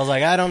 I was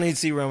like, I don't need to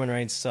see Roman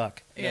Reigns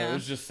suck. No, Yeah. it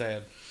was just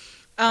sad.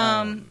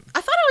 I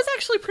thought it was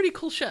actually a pretty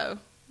cool show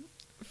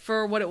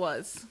for what it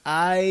was.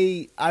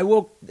 I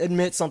will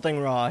admit something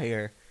raw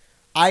here.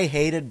 I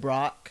hated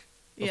Brock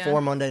before Yeah.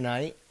 Monday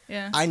night.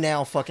 Yeah. I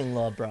now fucking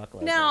love Brock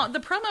Lesnar. Now the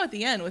promo at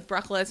the end with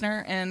Brock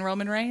Lesnar and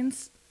Roman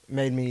Reigns.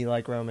 Made me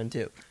like Roman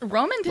too.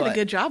 Roman did a But-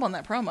 good job on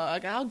that promo.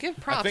 Like, I'll give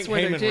I props think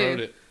where Heyman they're wrote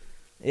due. it.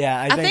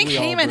 Yeah, I think we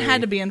all Heyman agree.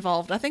 had to be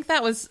involved. I think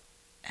that was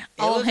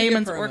all was a good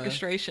Heyman's promo.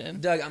 orchestration.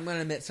 Doug, I'm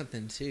gonna admit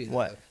something too. Though.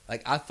 What?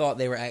 Like I thought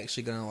they were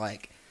actually gonna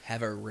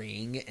have a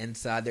ring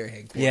inside their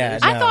headquarters. Yeah,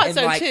 I no. thought and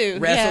so like too.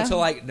 wrestle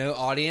Yeah. to no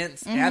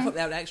audience. And I thought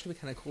that would actually be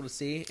kind of cool to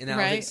see. And I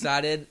was Right.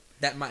 excited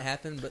that might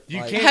happen. But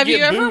You like, can't Have you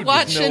get ever booed with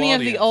watched no any of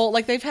the audience. old?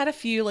 Like they've had a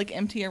few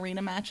empty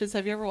arena matches.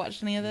 Have you ever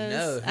watched any of those?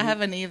 No. I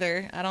haven't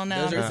either. I don't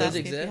know. Those I'm are- just those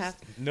asking if you exist?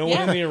 have. No Yeah.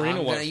 one in the arena I'm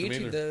gonna watched them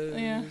YouTube either. those.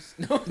 Yeah.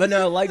 No. But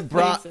no, like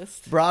Brock,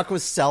 exist. Brock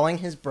was selling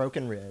his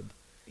broken rib.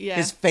 Yeah.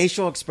 His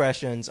facial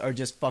expressions are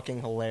just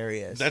fucking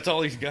hilarious. That's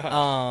all he's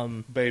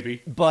got,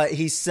 baby. But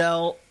he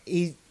sells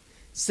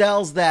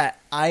that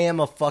I am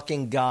a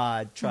fucking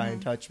god. Try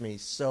and touch me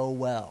so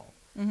well.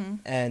 Mm-hmm.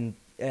 And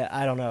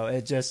I don't know.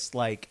 It just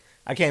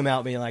I came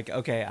out being like,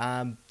 okay,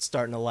 I'm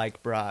starting to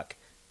like Brock,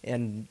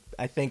 and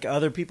I think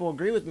other people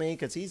agree with me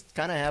because he's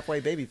kind of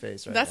halfway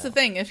babyface right That's now. the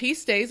thing. If he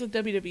stays with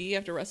WWE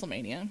after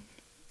WrestleMania,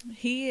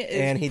 he is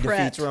And he prepped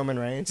defeats Roman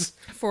Reigns.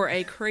 for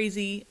a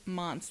crazy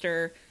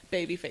monster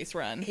babyface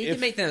run. He can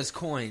make those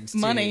coins, too.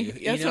 Money. You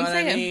That's know what what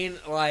I'm I saying. mean?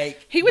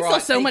 Like, He would sell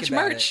Brock, so think much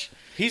about merch.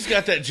 He's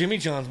got that Jimmy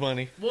John's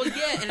money. Well,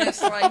 yeah, and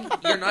it's like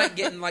you're not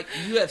getting like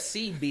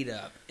UFC beat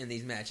up in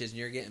these matches, and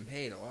you're getting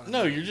paid a lot.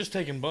 No, money. you're just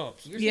taking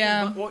bumps. You're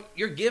Yeah. well,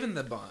 you're giving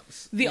the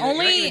bumps. The You're not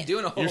only- even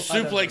doing a whole You're lot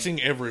of them. suplexing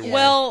everywhere.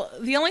 Well,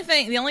 the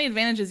only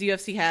advantages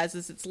UFC has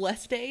is it's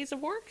less days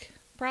of work,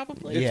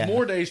 probably. It's Yeah.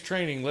 more days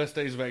training, less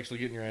days of actually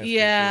getting your ass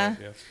Yeah.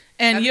 kicked. You're right,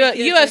 And How many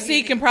kids UFC have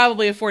you- can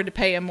probably afford to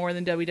pay him more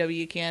than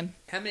WWE can.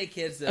 How many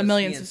kids? Does A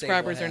million he and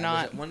subscribers Sable or have?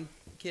 not. Is it one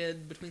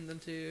kid between them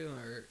two,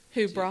 or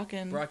Who, two? Brock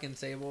and... Brock and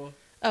Sable?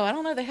 Oh, I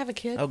don't know. They have a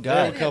kid. Oh They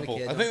have god, a couple.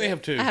 kid, I don't think they they?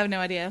 have two. I have no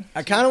idea.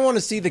 I kind of want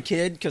to see the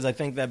kid because I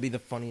think that'd be the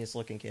funniest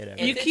looking kid ever.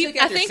 If You they keep-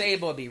 took I after think-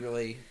 Sable, would be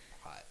really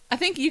hot. I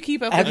think you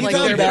keep up Have with you like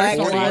gone their back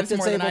personal and lives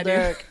looked at more than I Sable, do.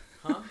 Derek?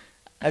 Huh?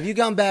 Have you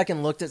gone back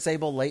and looked at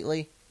Sable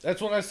lately?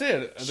 That's what I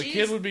said. The She's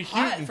kid would be cute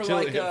hot for until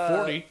like, it hit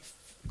 40.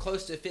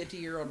 Close to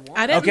 50-year-old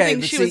woman. I didn't Okay,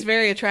 think but she see- was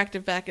very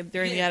attractive during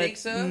You the didn't think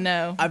so?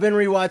 No. I've been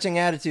rewatching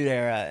Attitude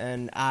Era,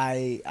 and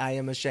I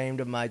am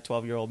ashamed of my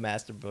 12-year-old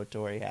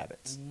masturbatory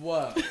habits.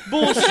 Whoa.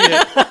 Bullshit.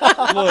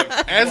 Look,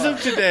 as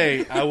of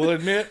today, I will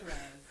admit,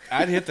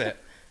 I'd hit that.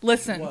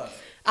 Listen, Whoa.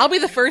 I'll be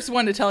the first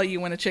one to tell you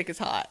when a chick is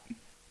hot.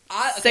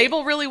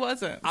 Sable really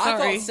wasn't. I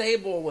Sorry. thought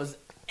Sable was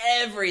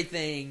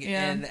everything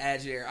Yeah. in the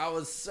Attitude Era. I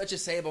was such a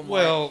Sable mark.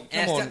 Well,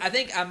 And come on. I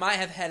think I might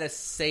have had a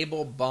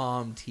Sable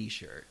Bomb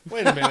T-shirt.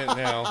 Wait a minute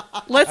now.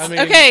 Let's. I mean,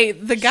 okay,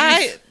 the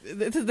guy.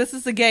 This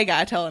is the gay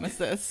guy telling us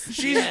this.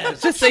 She's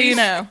Just so you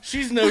know,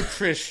 she's no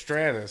Trish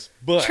Stratus,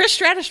 but Trish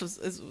Stratus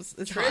is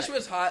Trish hot.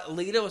 was hot.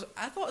 Lita was.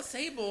 I thought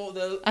Sable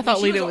though. I thought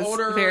she Lita was, was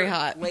an older very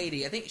hot.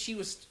 lady. I think she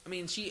was. I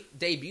mean, she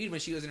debuted when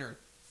she was in her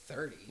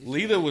 30s.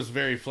 Lita was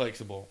very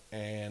flexible,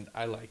 and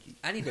I like it.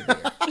 I need a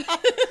beer.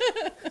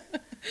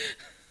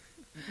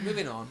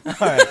 Moving on. All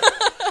right,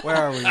 where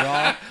are we?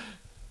 Raw.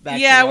 Back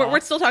Yeah, to Raw. we're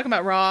still talking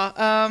about Raw.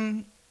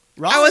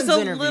 Rollins'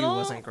 a interview little-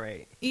 wasn't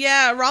great.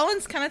 Yeah,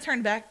 Rollins kind of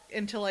turned back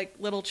into like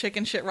little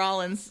chicken shit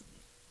Rollins,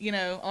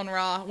 on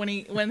Raw when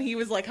he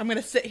was like, I'm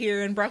gonna sit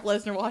here and Brock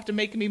Lesnar will have to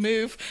make me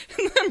move,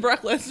 and then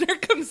Brock Lesnar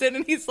comes in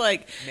and he's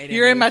like, Made him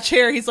you're in move. my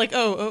chair. He's like,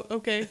 oh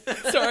okay,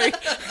 sorry.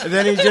 And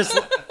then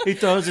he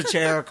throws a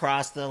chair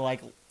across the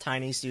like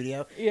tiny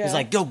studio. Yeah. He's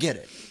like, "Go get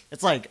it."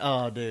 It's like,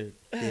 oh, dude,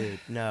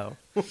 no.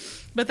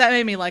 But that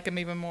made me like him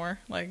even more.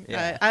 Like,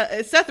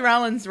 Yeah. Seth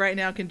Rollins right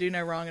now can do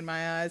no wrong in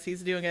my eyes.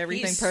 He's doing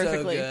everything He's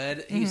perfectly. so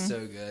good. He's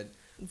so good.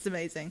 It's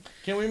amazing.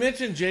 Can we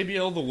mention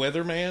JBL the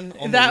weatherman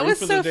on That the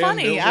was roof so of the damn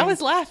funny. I building?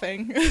 was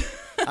laughing.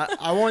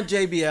 I want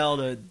JBL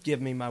to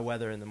give me my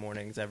weather in the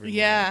mornings every morning.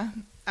 Yeah,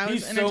 I was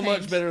He's so entertained.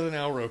 much better than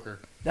Al Roker.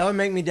 That would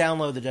make me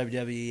download the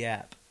WWE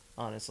app,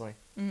 honestly.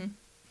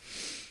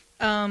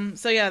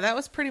 So yeah, that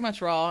was pretty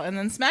much Raw, and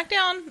then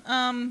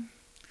SmackDown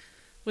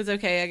was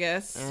okay, I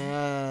guess.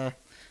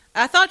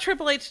 I thought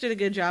Triple H did a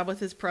good job with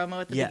his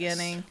promo at the Yes.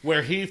 beginning.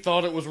 Where he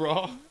thought it was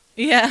Raw.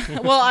 Yeah,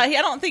 well, I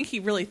don't think he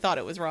really thought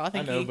it was Raw. I I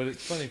think know, he, but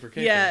it's funny for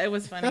kicking. yeah, it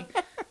was funny.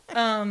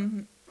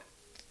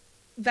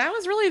 That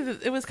was really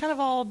it was kind of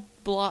all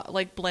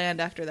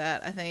bland after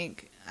that. I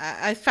think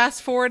I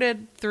fast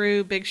forwarded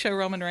through Big Show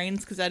Roman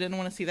Reigns because I didn't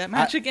want to see that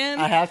match again.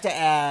 I have to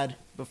add,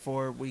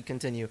 before we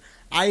continue,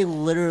 I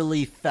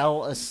literally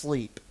fell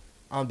asleep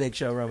on Big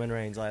Show Roman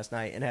Reigns last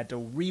night and had to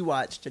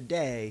rewatch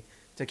today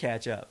to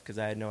catch up because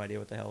I had no idea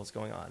what the hell was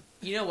going on.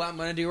 You know what I'm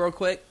going to do real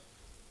quick?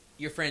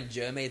 Your friend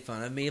Joe made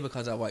fun of me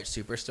because I watched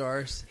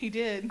Superstars. He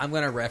did. I'm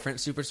going to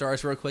reference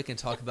Superstars real quick and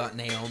talk about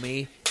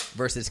Naomi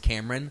versus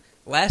Cameron.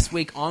 Last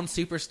week on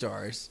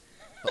Superstars,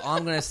 all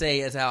I'm going to say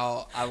is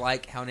how I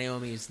like how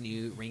Naomi's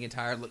new ring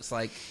attire looks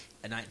like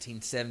a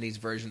 1970s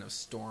version of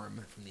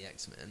Storm from the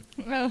X-Men.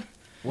 No.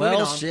 Well,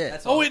 Moving on. shit.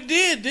 That's all. Oh, it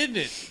did, didn't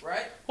it?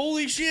 Right?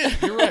 Holy shit!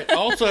 You're right.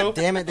 Also,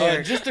 Damn it,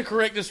 Derek. just to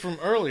correct us from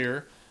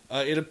earlier,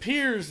 it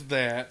appears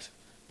that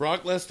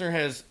Brock Lesnar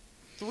has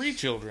 3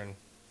 children.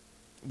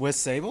 With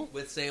Sable?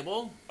 With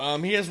Sable?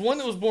 He has one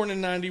that was born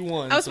in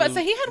 '91. I was about to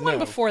say he had one no.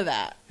 before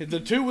that. The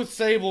 2 with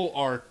Sable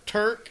are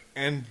Turk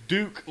and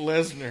Duke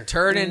Lesnar.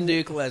 Turd and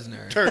Duke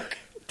Lesnar. Turk,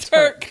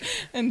 Turk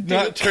and Duke.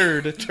 not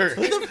turd. Turk.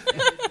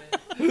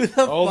 Who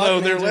the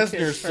Although fuck they're names their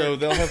kid Lesnars, so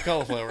they'll have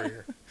cauliflower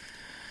here.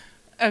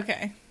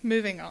 Okay,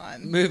 moving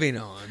on. Moving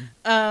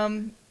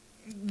on.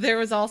 There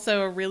was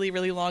also a really,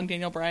 really long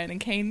Daniel Bryan and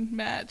Kane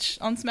match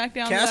on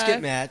SmackDown. Casket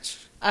that match.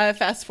 I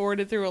fast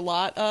forwarded through a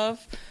lot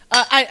of.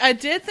 I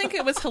did think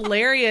it was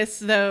hilarious,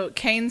 though,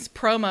 Kane's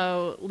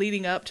promo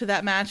leading up to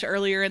that match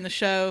earlier in the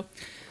show,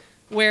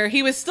 where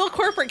he was still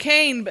Corporate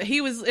Kane, but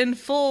he was in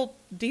full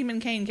Demon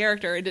Kane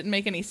character. It didn't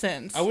make any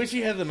sense. I wish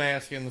he had the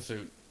mask and the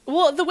suit.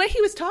 Well, the way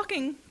he was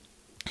talking,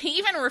 he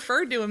even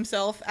referred to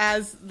himself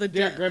as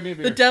Derek, grab me a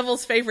beer. the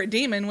devil's favorite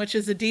demon, which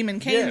is a Demon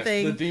Kane Yes,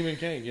 thing. the Demon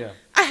Kane, yeah.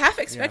 I half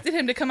expected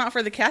him to come out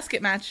for the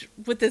casket match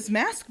with this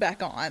mask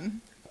back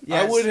on.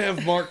 Yes. I would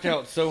have marked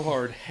out so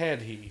hard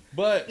had he.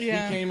 But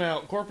Yeah. he came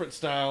out corporate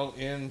style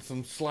in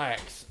some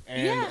slacks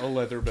and Yeah. a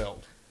leather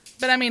belt.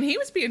 But I mean, he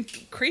was being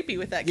creepy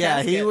with that Yeah,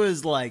 casket. he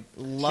was like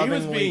He was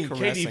lovingly being Katie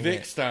caressing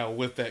Vick it. style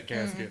with that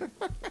casket.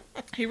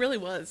 He really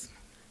was.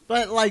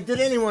 But, like, did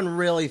anyone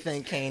really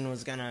think Kane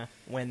was going to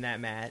win that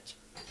match?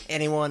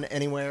 Anyone,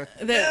 anywhere?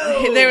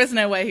 There was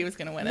no way he was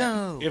going to win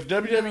No. If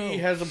WWE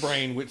has a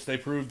brain, which they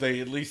prove they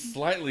at least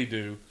slightly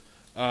do,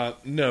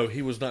 no,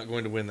 he was not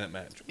going to win that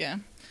match. it. Yeah.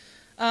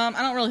 I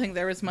don't really think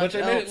there was much But they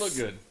else. made it look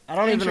good. I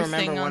don't even Interesting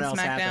remember what on else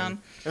SmackDown. happened.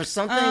 There's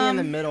something in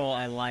the middle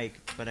I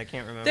liked, but I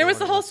can't remember. There was what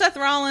the it whole Seth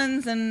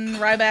Rollins and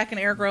Ryback and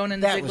Eric Rowan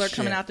and That was Ziggler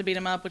coming shit. out to beat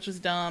him up, which was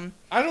dumb.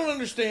 I don't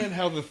understand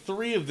how the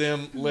three of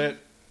them let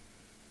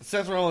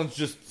Seth Rollins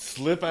just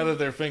slip out of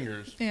their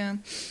fingers. Yeah.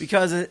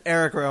 Because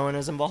Eric Rowan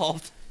is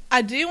involved.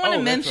 I do want to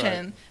Oh, that's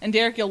mention, right. and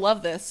Derek, you'll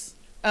love this.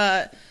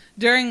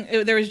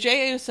 There was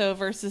Jey Uso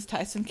versus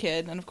Tyson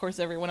Kidd, and of course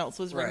everyone else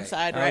was Right.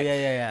 ringside, Oh, right?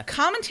 yeah.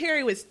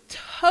 Commentary was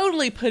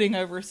totally putting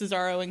over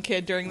Cesaro and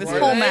Kidd during this Were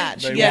whole they?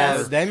 match. They Yes.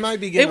 were. They might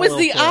be It getting was a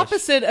the little push.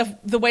 opposite of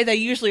the way they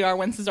usually are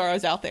when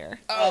Cesaro's out there.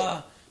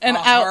 Oh, And my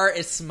out- heart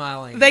is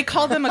smiling. They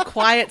call them a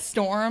quiet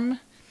storm,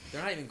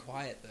 They're not even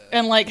quiet though.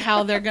 and like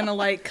how they're gonna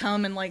like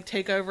come and like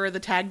take over the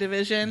tag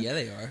division. Yeah,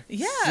 they are.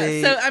 Yeah.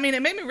 See- So I mean,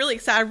 it made me really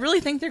excited. I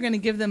really think they're gonna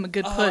give them a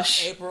good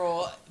push.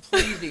 April,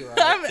 please be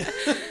right.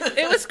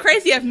 It was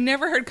crazy. I've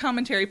never heard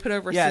commentary put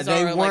over Yeah, Cesaro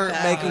they like weren't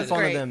that. making It was fun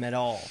great. of them at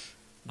all.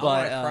 I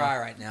want But to cry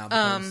right now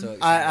because I'm so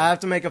excited. I have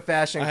to make a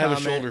fashion I have a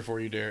comment shoulder for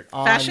you, Derek.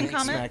 on Fashion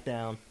comment?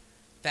 SmackDown.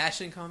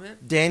 Fashion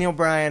comment? Daniel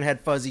Bryan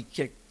had fuzzy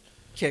kick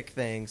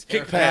things.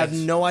 Kick I have pads.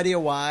 no idea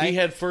why. He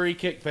had furry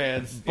kick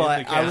pads. But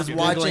in the I was casket.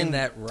 watching- Googling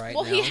that right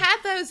Well, now. he had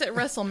those at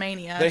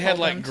WrestleMania. They I had told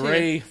like them, too.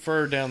 gray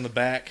fur down the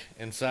back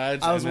and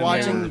sides. I was and then they were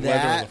watching leather on the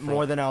that front.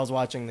 more than I was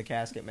watching the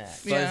casket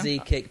match. Yeah. Fuzzy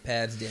kick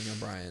pads, Daniel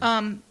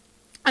Bryan.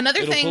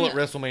 Another It'll thing. pull at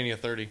WrestleMania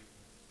 30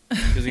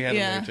 because he had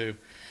Yeah. them there too.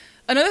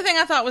 Another thing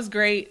I thought was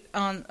great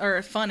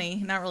or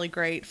funny, not really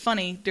great,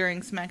 funny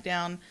during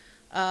SmackDown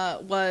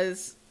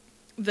was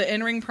the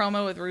in-ring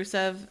promo with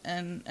Rusev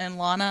and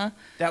Lana.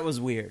 That was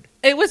weird.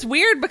 It was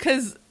weird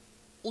because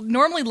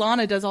normally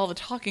Lana does all the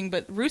talking,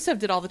 but Rusev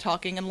did all the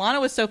talking, and Lana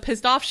was so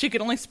pissed off she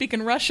could only speak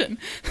in Russian.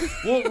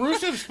 Well,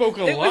 Rusev spoke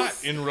a It lot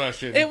was- in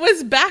Russian. It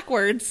was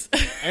backwards.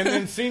 And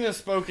then Cena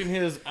spoke in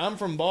his, I'm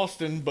from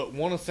Boston, but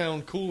want to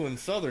sound cool and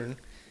Southern.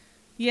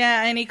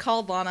 Yeah, and he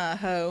called Lana a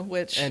hoe,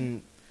 which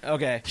And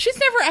okay, she's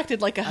never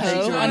acted like a hoe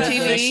Hey, on Jonathan,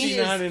 TV. she-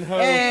 69 in Ho.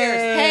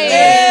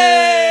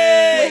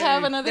 Hey, we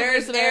have another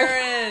There's visitor.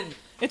 Erin.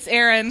 It's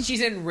Erin.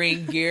 She's in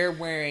ring gear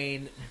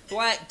wearing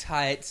black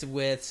tights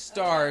with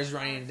stars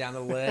running down the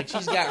leg.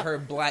 She's got her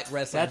black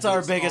wrestling that's our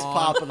boots biggest on,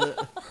 pop of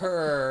the.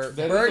 her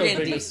That is our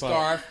burgundy biggest pop.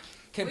 scarf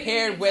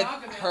compared didn't with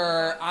talk about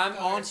her the I'm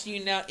scarf. on to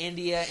you now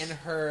India in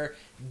her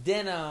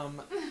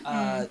denim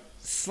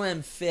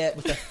slim fit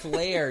with a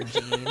flare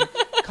jean,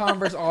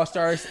 Converse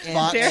All-Stars, and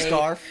Fox a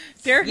scarf.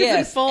 Derek is in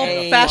Yes, full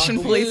a fashion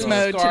blue police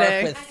mode scarf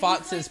today. with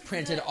foxes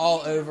printed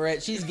all over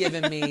it. She's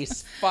giving me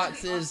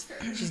foxes.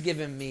 She's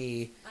giving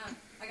me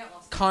I got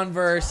lost.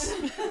 Converse.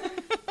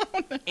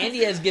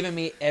 India's giving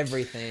me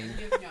everything.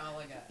 Give me all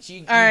I got. She,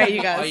 All right,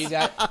 you guys. All you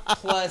got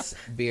plus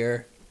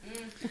beer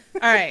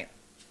All right.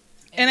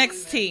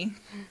 NXT.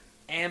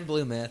 and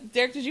Blue Myth.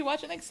 Derek, did you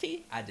watch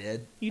NXT? I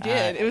did. You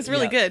did. It was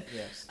really good.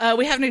 Yes.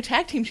 We have new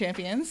tag team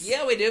champions.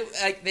 Yeah, we do.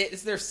 Like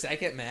it's their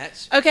second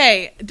match.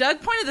 Okay,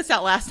 Doug pointed this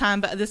out last time,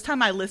 but this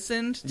time I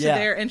listened to Yeah.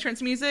 their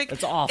entrance music.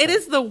 It's awful. It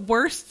is the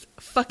worst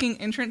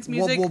fucking entrance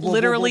music whoa, whoa, whoa,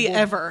 literally whoa, whoa.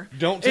 ever.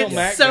 Don't tell It's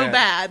Mac so that.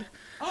 bad.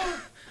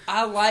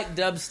 I like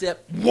dubstep.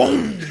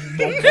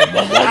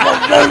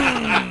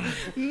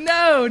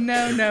 No.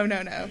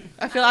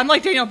 I feel I'm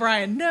like Daniel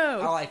Bryan.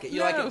 No. I like it.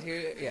 You like it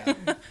too? Yeah.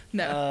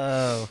 No.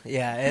 Oh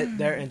yeah,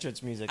 their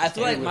entrance music. I is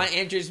feel like terrible. my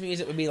entrance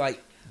music would be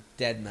like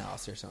Dead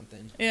Mouse or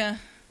something. Yeah.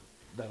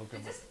 That'll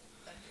come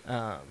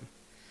up.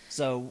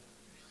 So,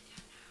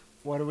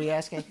 what are we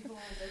asking?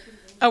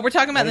 Oh, we're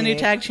talking about What the do new you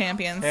tag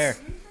champions. There.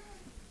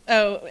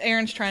 Oh,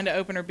 Erin's trying to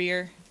open her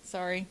beer.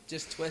 Sorry.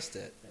 Just twist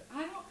it.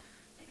 I don't.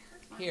 It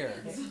hurts my Here.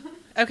 hands.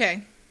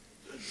 Okay.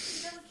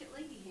 Delicate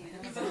lady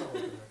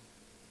hands.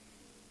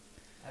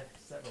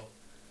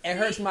 It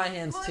hurts my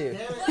hands too.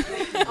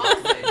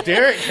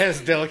 Derek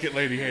has delicate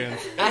lady hands.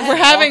 We're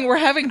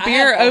having I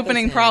beer have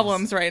opening opposite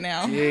problems right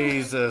now.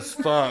 Jesus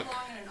fuck. Belong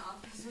in an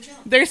office with them.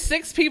 There's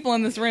 6 people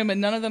in this room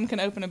and none of them can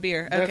open a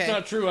beer. That's Okay.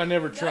 not true. I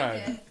never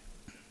tried.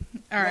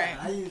 All right.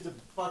 I used a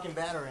fucking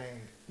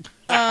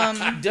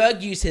batarang.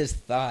 Doug used his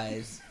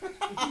thighs.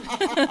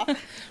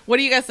 What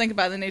do you guys think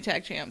about the new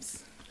tag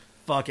champs?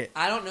 Fuck it.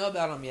 I don't know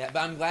about them yet, but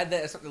I'm glad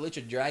that it's not the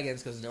Lucha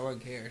Dragons because no one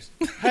cares.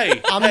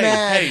 Hey, I'm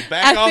mad. hey,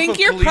 back I off think of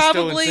you're Kalisto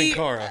probably. and Sin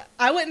Cara.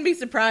 I wouldn't be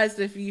surprised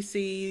if you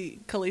see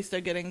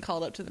Kalisto getting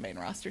called up to the main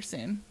roster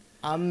soon.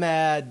 I'm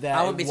mad that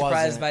I wouldn't be it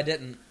surprised if wasn't. I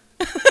didn't.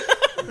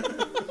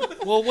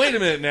 Well, wait a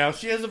minute now.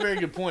 She has a very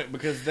good point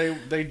because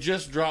they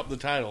just dropped the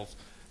titles.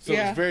 So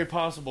Yeah. it's very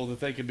possible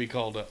that they could be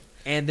called up.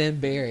 And then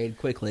buried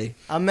quickly.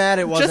 I'm mad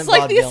it wasn't Just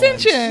like Bob the Dylan.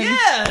 Ascension.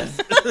 Yes!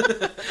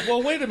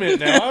 Well, wait a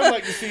minute now. I would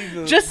like to see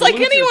the Just the like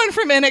Lucha- anyone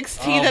from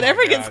NXT Oh that my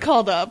ever gets God.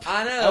 called up.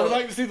 I know. I would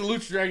like to see the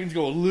Lucha Dragons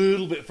go a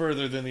little bit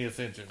further than the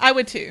Ascension. I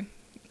would too.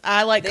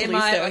 I like They Kalisto.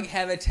 might like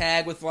have a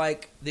tag with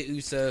like the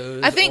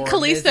Usos. I think or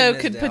Miz and Kalisto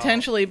could Mizdow.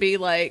 potentially be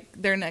like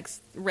their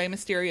next Rey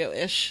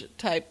Mysterio-ish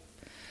type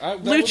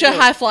That would lucha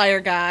work. high flyer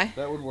guy.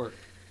 That would work.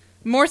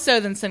 More so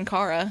than Sin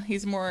Cara.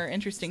 He's more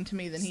interesting to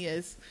me than he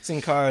is.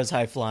 Sin Cara's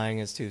high flying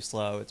is too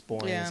slow. It's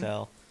boring Yeah. as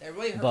hell. That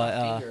really hurt But,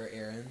 my finger,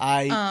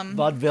 Aaron.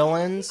 But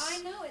villains.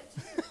 I know it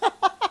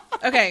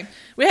too. Okay,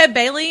 we had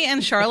Bailey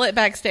and Charlotte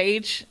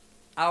backstage.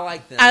 I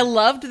like them. I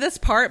loved this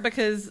part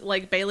because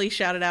like Bailey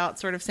shouted out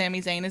sort of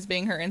Sami Zayn as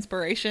being her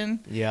inspiration.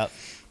 Yep,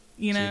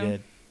 You know, she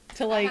did.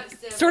 to I like have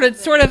several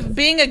sort of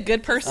being a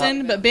good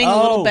person, but being a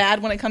little Oh,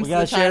 bad when it comes we to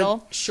the gotta share-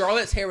 title.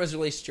 Charlotte's hair was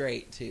really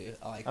straight too.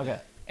 I like Okay.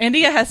 that.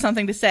 India has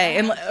something to say,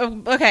 and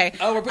okay,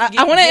 Oh, we're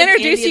I want to give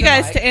introduce India you the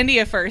guys mic. to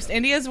India first.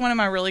 India is one of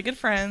my really good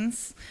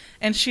friends,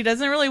 and she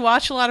doesn't really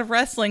watch a lot of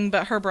wrestling,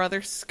 but her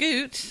brother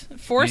Scoot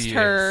forced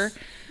her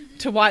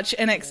to watch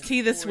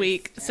NXT this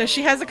week, so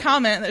she has a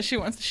comment that she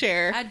wants to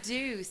share. I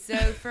do. So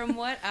from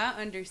what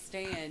I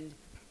understand,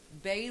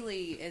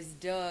 Bailey is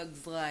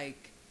Doug's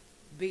like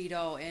beat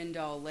all end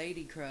all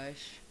lady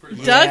crush. Doug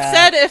Yeah.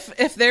 said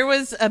if there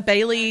was a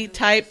Bailey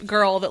type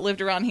girl that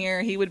lived around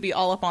here, he would be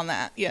all up on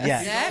that. Yes.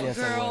 Yes. That Yes,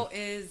 I girl would.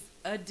 is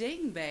a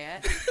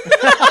dingbat.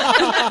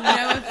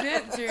 No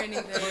offense or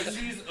anything.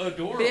 She's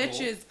adorable.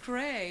 Bitch is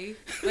cray,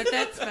 but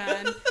that's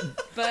fine.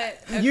 But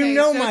You okay,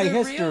 know so my the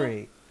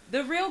history.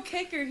 The real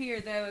kicker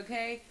here, though,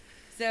 okay?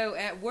 So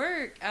at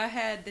work, I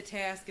had the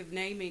task of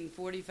naming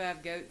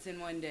 45 goats in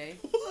one day.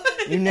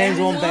 You named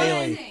one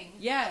Bailey.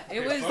 Yeah,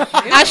 it was.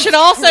 I should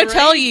also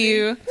tell crazy.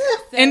 you,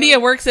 So- India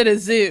works at a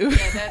zoo.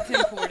 Yeah, that's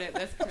important.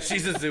 That's correct.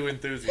 She's a zoo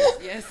enthusiast.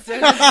 Yes. So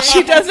the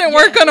She doesn't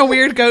work on a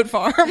weird goat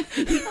farm.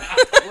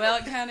 Well,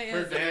 it kind of is Her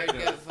a weird dad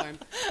does. goat farm.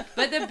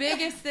 But the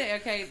biggest thing,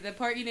 okay, the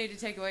part you need to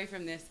take away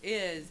from this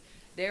is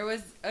there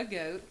was a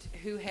goat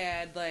who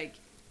had like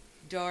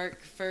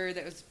dark fur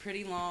that was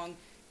pretty long,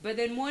 but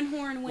then one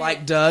horn went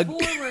Like Doug.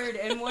 forward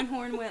and one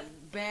horn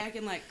went back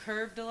and like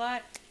curved a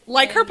lot.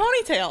 Like her And-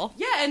 ponytail.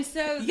 Yeah, and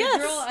so the Yes.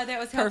 girl that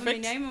was helping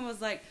Perfect. me name him was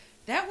like,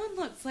 that one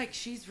looks like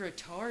she's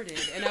retarded.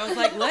 And I was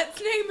like, let's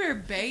name her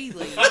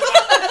Bailey.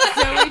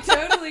 So we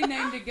totally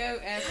named a goat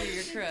after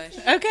your crush.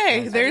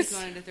 Okay, I there's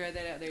just wanted to throw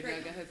that out there,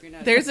 Doug. I hope you're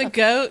not. a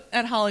goat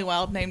at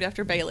Hollywood named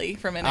after Bailey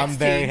from NXT. I'm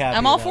very happy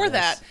I'm all about for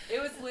this. that.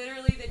 It was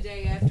literally the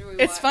day after we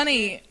It's watched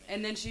funny. it,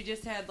 and then she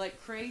just had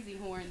like crazy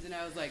horns, and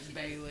I was like,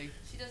 Bailey.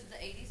 She does the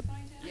 80s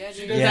ponytail? Yeah,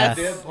 She dude, does Yeah. that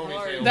dead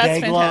ponytail.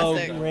 That's Day glow,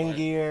 fantastic. ring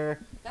gear.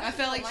 I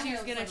felt like she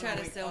was gonna try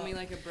to sell me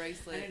like a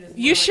bracelet.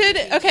 You Like should- the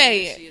t-shirt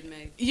okay. that she had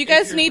made. You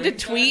guys If you're need to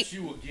ringside, tweet. She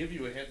will give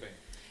you a headband.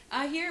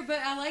 I hear, but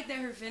I like that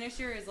her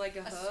finisher is like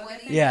a hug. I sweaty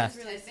think Yeah. that's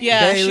really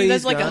Yeah, she Bailey's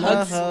does like a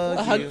gonna hug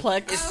hug you.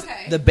 plex.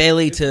 Okay. The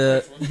Bailey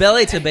to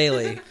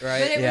Bailey, But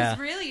right? it Yeah. was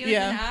really an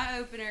Yeah. eye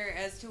opener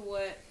as to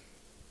what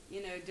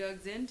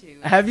Doug's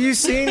into. Have you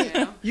seen?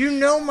 know? You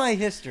know my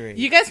history.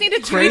 You guys need to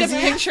tweet Crazy? a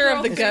picture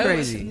of the It's goat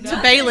crazy. to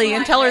Bailey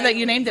and tell her that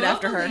you named it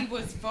after her. Bubbly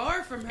was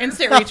far from her.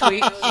 Instant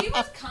retweet. She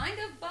was kind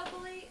of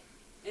bubbly.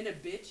 In a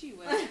bitchy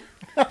way.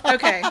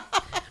 Okay. All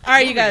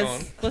right, you Moving guys.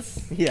 on. Let's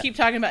Yeah. keep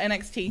talking about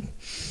NXT.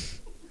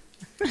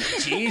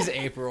 Jeez,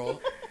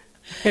 April.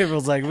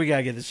 April's like, we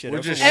gotta get this shit We're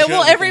over just- with. And,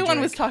 well, Shut up everyone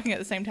and was drink. talking at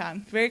the same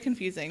time. Very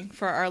confusing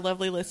for our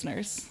lovely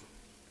listeners.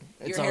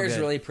 It's Your all hair's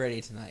good. really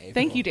pretty tonight, April.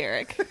 Thank you,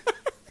 Derek.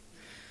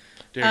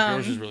 Derek,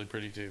 yours is really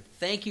pretty too.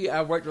 Thank you.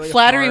 I worked really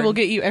Flattery hard. will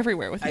get you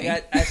everywhere with me.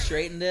 I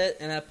straightened it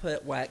and I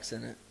put wax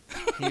in it.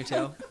 Can you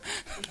tell?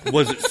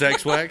 Was it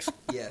sex wax?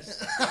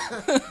 Yes.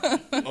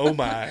 Oh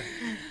my!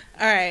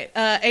 All right.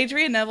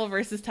 Adrian Neville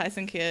versus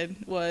Tyson Kidd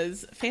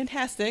was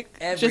fantastic,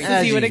 just Everything.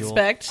 as you would As usual.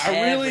 expect.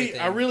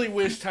 Everything. I really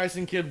wish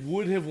Tyson Kidd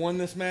would have won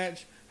this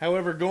match.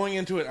 However, going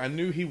into it, I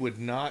knew he would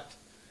not.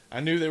 I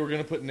knew they were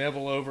going to put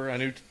Neville over. I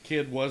knew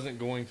Kidd wasn't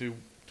going to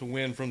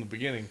win from the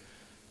beginning.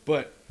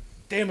 But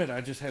damn it,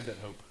 I just had that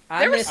hope.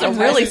 There was missed some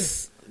Tyson. really I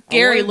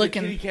scary wanted the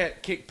looking. kitty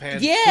cat kick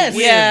pads. Yes, to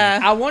win. yeah.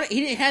 I want.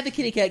 He didn't have the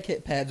kitty cat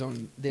kit pads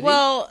on, did he?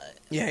 Well,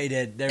 Yeah, he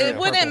did. They it were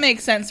wouldn't purple.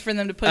 make sense for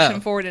them to push Oh.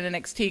 him forward in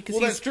NXT because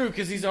Well, that's true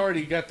because he's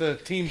already got the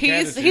team.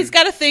 he's attitude.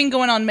 got a thing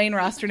going on main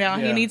roster now.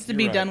 He Yeah, needs to you're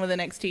be right. done with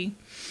NXT.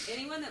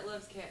 Anyone that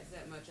loves cats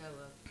that much, I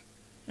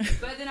love.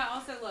 But then I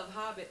also love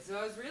Hobbit, so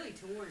I was really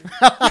torn.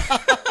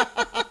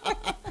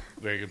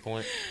 Very good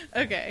point.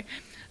 Okay.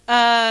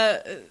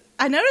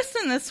 I noticed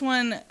in this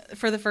one,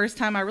 for the first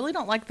time, I really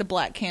don't like the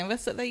black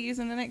canvas that they use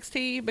in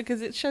NXT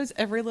because it shows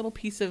every little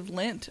piece of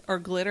lint or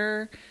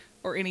glitter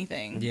or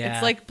anything. Yeah.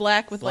 It's like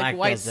black with Black like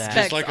white does that.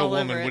 specks Just like a all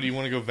woman. over it. What do you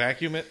want to go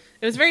vacuum it?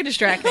 It was very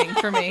distracting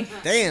for me.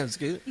 Damn,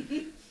 Scoot.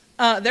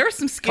 There were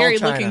some scary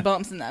China. looking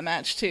bumps in that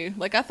match too.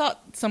 Like I thought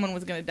someone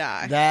was going to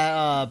die.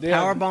 That Yeah.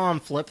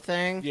 powerbomb flip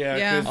thing. Yeah,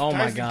 Yeah. because Oh my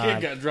Tyson God.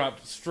 Kidd got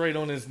dropped straight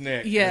on his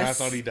neck. Yes. And I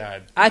thought he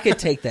died. I could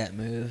take that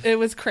move It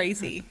was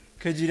crazy.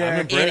 Could you, I'm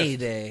Derek? impressed. any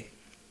day.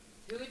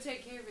 Who would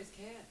take care of his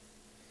cats?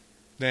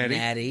 Natty.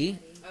 Natty,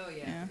 Oh,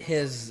 yeah. Yeah.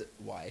 his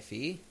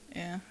wifey.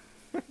 Yeah.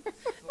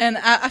 And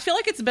I feel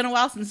like it's been a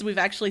while since we've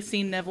actually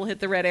seen Neville hit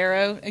the red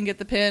arrow and get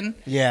the pin.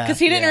 Yeah, Because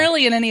he didn't yeah.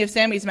 really in any of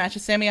Sammy's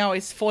matches. Sammy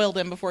always foiled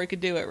him before he could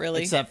do it,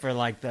 really. Except for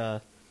like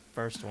the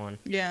first one.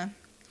 Yeah.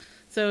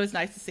 So it was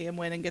nice to see him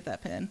win and get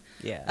that pin.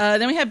 Yeah.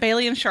 Then we had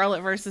Bayley and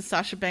Charlotte versus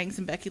Sasha Banks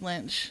and Becky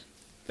Lynch.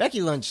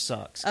 Becky Lynch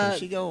sucks. Can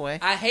she go away?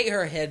 I hate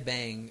her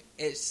headbang.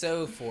 It's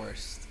so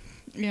forced.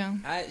 Yeah.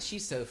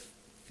 She's so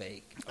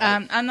fake.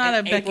 I'm not a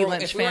And Becky April,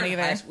 Lynch if we were fan in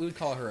either. high school, we would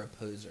call her a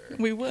poser.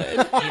 We would. You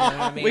know what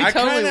I mean? We I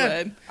totally kinda,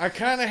 would. I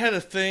kind of had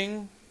a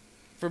thing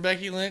for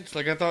Becky Lynch.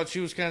 Like, I thought she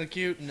was kind of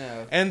cute.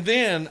 No. And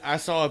then I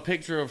saw a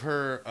picture of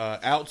her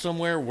out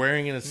somewhere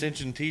wearing an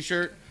Ascension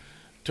t-shirt.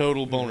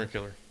 Total boner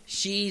killer.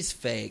 She's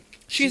fake.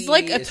 She's She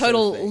like a is so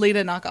total fake.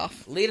 Lita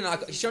knockoff.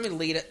 Lita, show me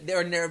Lita. There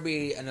will never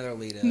be another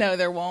Lita. No,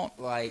 there won't.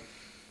 Like,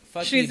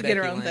 fuck She you, needs to get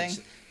her Becky own Lynch.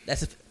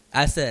 thing.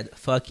 I said,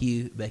 fuck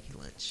you, Becky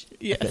Lynch.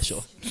 Yes.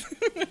 Official.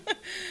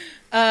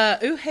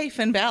 Hey,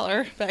 Finn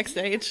Balor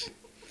backstage.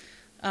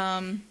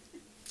 Hideo.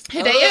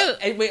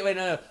 Oh, wait,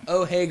 no.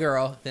 Oh, hey,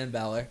 girl, Finn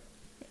Balor.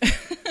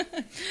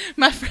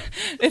 My friend,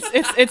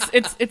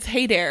 it's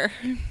Hey Dare.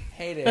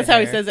 Hey there. That's how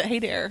he says it. Hey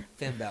Dare.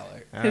 Finn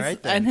Balor. All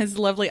right, then. And his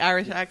lovely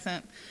Irish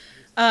accent.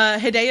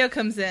 Hideo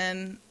comes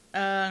in.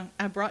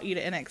 I brought you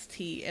to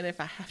NXT, and if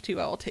I have to,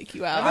 I will take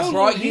you out. I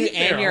brought you He's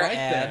there, and your I like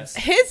that. abs.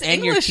 His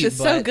and your English cute is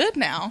so butt. good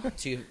now.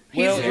 Too.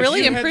 He's Well, if really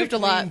you had improved to a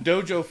lot. clean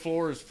dojo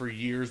floors for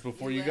years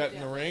before you got in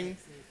the ring,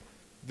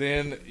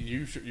 then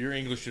your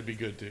English should be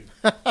good too.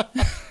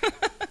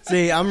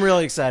 See, I'm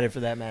really excited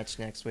for that match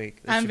next week.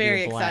 This I'm should be a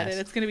very blast. excited.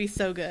 It's going to be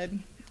so good.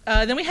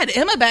 Then we had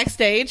Emma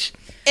backstage.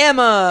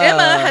 Emma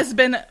Emma has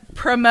been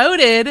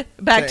promoted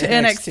back to To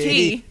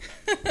NXT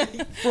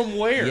From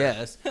where?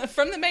 Yes.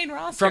 from the main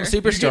roster. From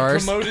You get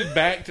Superstars. promoted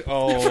back to From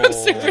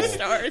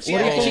Superstars. She,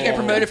 Yeah. she got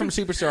promoted from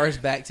Superstars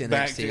back to NXT.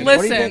 Back to- Listen, What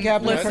do you think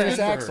happened listen. to Curtis That's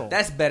good for Axel? her.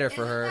 That's better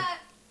for Isn't her. that,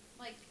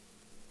 like,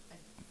 a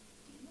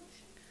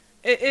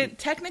demotion? It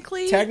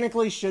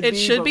technically should it be,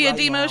 should but be a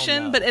right now,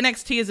 demotion, no. but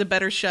NXT is a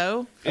better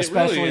show. It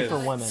especially really is. for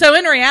women. So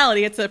in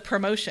reality, it's a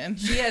promotion.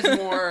 She has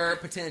more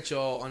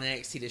potential on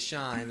NXT to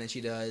shine than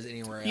she does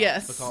anywhere else.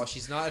 Yes. Because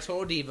she's not a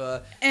total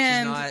diva.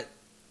 And- she's not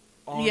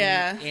on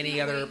Yeah. any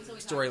Wait other until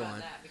we talk about storyline.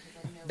 that, because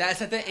I know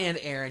That's at the end,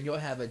 Aaron. You'll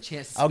have a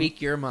chance to I'll- speak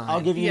your mind.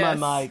 I'll give you Yes.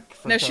 my mic.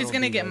 For No, Total she's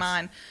gonna get Divas.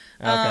 mine.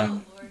 Okay.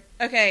 Oh, Lord.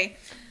 Okay.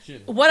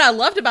 Shit. What I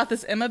loved about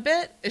this Emma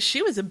bit is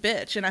she was a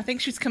bitch, and I think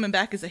she's coming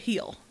back as a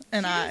heel,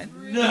 and I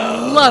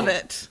love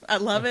it. I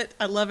love it.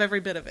 I love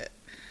every bit of it.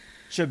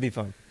 Should be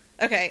fun.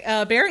 Okay,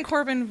 Baron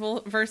Corbin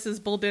versus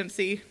Bull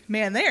Dempsey.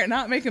 Man, they are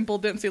not making Bull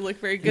Dempsey look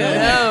very good.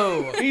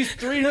 No. He's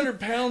 300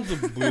 pounds of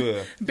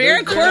bleh.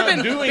 Baron They're not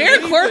Corbin. doing Baron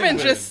anything Corbin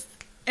with just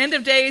end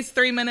of days,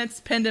 3 minutes,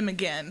 pinned him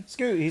again.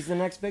 Scoot, he's the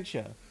next big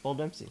show. Bull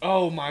Dempsey. him.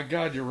 Oh my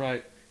God, you're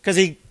right. Because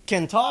he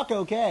can talk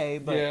okay,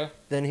 but Yeah.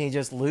 then he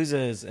just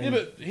loses. And Yeah,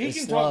 but he is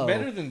can slow. talk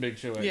better than Big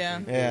Show. Actually. Yeah.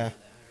 Yeah.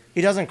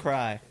 He doesn't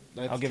cry.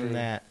 That's I'll give him true.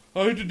 that. I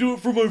had to do it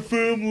for my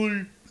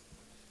family.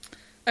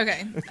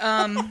 Okay,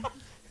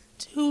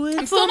 Do it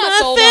I'm still not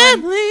sold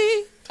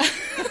on.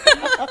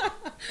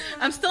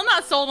 I'm still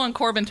not sold on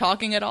Corbin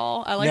talking at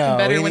all. I liked No, him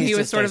better he when he needs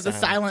to was sort stay of the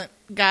silent. silent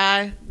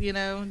guy, you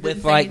know, didn't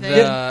With say like anything.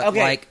 the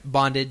Okay. like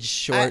bondage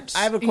shorts. I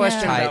have a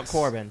question Yeah. about Tights.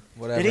 Corbin.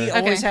 Whatever. Did he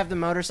always Okay. have the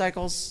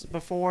motorcycles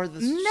before the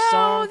No,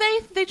 song?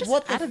 they just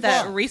What the added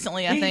that fuck?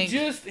 recently, I think.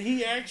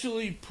 He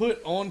actually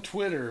put on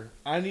Twitter,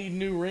 I need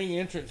new ring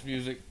entrance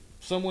music.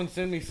 Someone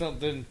send me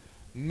something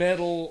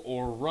metal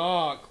or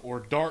rock or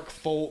dark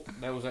folk.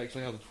 That was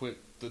actually how the tweet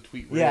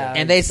read. Yeah.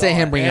 and they sent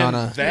him And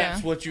Rihanna.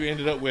 that's Yeah. what you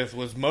ended up with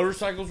was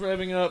motorcycles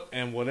revving up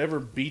and whatever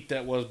beat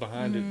that was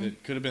behind Mm-hmm. it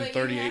that could have been But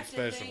 38 you have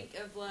special. to think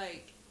of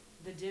like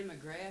the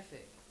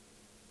demographic.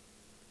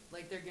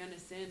 Like they're gonna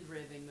send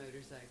revving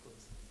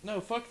motorcycles.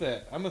 No, fuck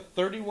that. I'm a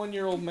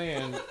 31-year-old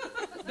man,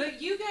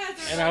 But you guys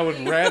are. and I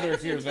would rather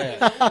hear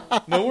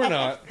that. No, we're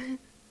not.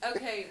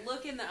 Okay,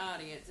 look in the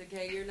audience.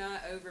 Okay, you're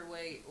not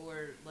overweight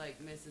or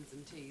like missing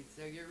some teeth,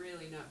 so you're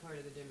really not part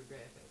of the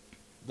demographic.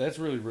 That's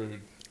really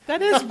rude.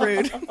 That is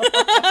rude.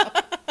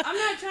 I'm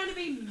not trying to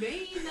be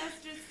mean.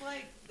 That's just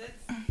like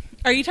that's.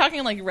 Are you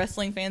talking like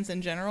wrestling fans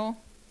in general?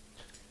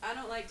 I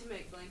don't like to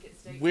make blanket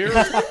statements. We're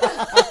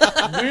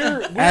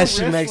As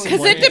she makes wrestling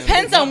Because it fans,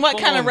 depends but on what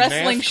not kind of full-on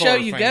wrestling NASCAR show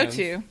you go fans.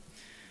 to.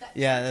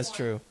 Yeah, that's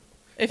true.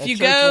 If That you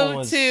church go one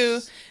was-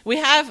 to, we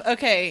have.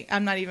 Okay,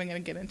 I'm not even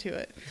going to get into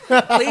it.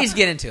 Please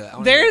get into it. I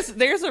wanna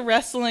There's a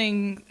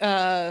wrestling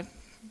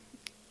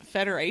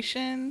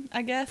federation,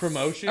 I guess,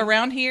 Promotion?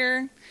 around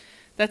here.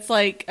 That's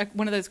like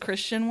one of those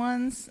Christian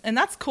ones, and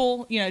that's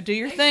cool. You know, do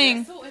your They thing.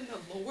 wrestle in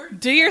the Lord's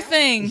Do your house?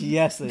 thing.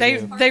 Yes, They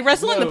do. they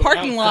wrestle in the No,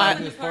 parking lot.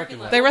 outside this parking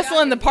lot. They wrestle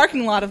in the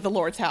parking lot of the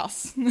Lord's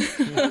house.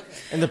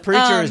 And the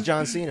preacher is Um,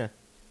 John Cena.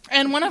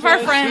 And one of our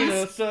John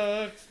friends,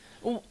 Cena sucks.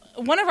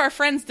 one of our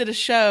friends did a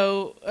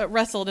show,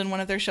 wrestled in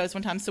one of their shows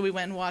one time, so we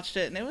went and watched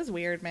it, and it was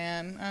weird,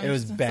 man. It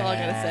was That's all I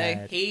gotta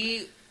say.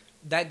 bad.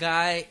 That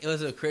guy, it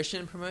was a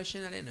Christian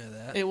promotion? I didn't know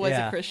that. It was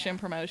Yeah. a Christian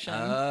promotion.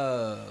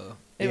 Oh.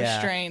 It was Yeah.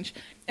 strange,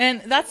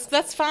 and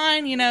that's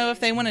fine, you know, if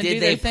they want to do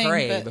Did their they thing.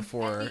 pray but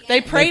before?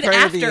 they prayed prayed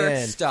at the after,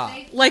 end. Stop.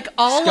 like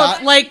all Scott-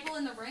 of like people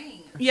in the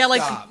ring. yeah,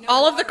 like Stop.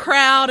 all of the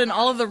crowd and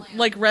all of the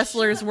like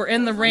wrestlers were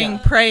in the ring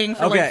praying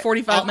for Okay. like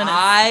 45 minutes.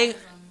 I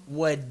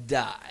would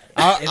die. if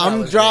I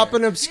I'm was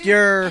dropping there.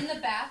 obscure. In the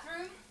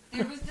bathroom,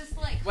 there was this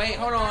like Wait,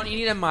 hold on. You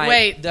need a mic.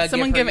 Wait, Doug,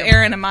 someone her give your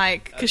Erin a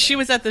mic. mic because she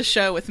was at the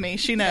show with me.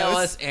 She Tell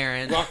knows. us,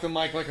 Aaron. Rock the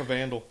mic like a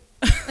vandal.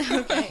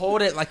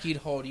 Hold it like you'd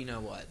hold you know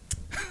what.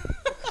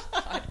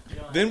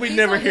 Then we'd He's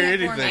never holding hear it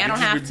for me. anything. I don't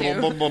It'd have just be to.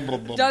 blum, blum,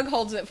 blum, blum. Doug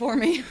holds it for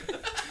me.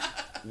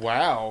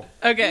 Wow.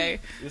 Okay.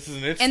 This is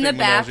an interesting In the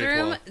menage a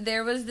bathroom, trois.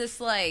 there was this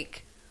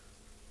like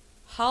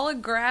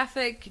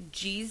holographic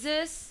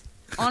Jesus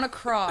on a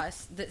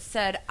cross that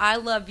said, "I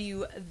love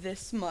you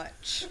this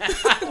much,"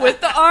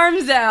 with the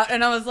arms out,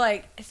 and I was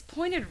like, "It's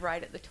pointed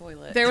right at the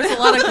toilet." There was a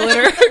lot of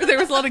glitter. There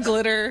was a lot of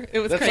glitter. It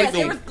was That's crazy. like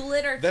there was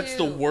glitter too. That's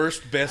the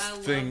worst, best I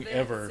love thing it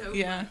ever. so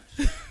Yeah.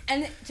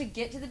 And to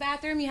get to the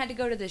bathroom, you had to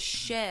go to the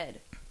shed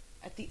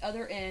at the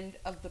other end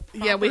of the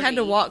property. Yeah, we had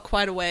to walk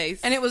quite a ways.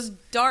 and it was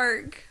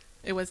dark.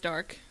 It was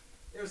dark.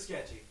 It was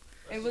sketchy.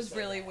 It was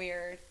really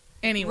weird.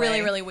 Anyway.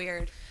 Really, really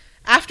weird.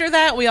 After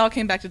that, we all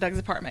came back to Doug's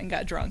apartment and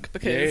got drunk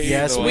because Yay,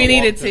 Yes, though we I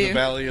needed walked in to. The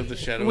valley of the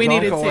shadow. We of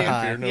needed death, to.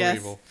 I fear no Yes.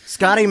 evil.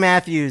 Scotty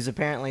Matthews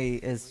apparently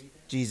is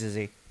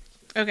Jesus-y.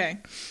 Okay.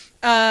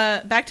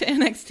 Back to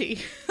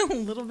NXT. A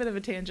little bit of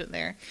a tangent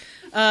there.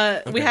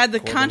 We had the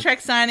Corbin.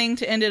 contract signing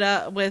to end it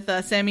up with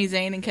Sami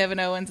Zayn and Kevin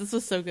Owens. This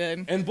was so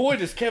good. And boy,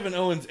 does Kevin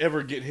Owens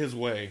ever get his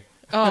way.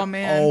 Oh,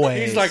 man.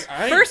 Always. He's like,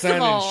 I ain't First of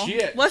signing all,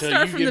 shit let's till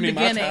start you from give the me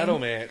beginning. my title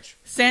match.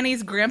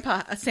 Sammy's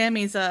grandpa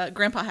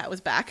hat was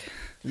back.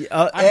 Yeah,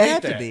 I it hate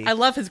had that. to be. I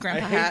love his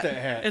grandpa I hate hat. that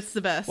hat. It's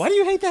the best. Why do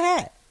you hate the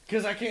hat?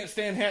 Because I can't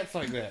stand hats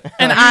like that.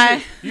 And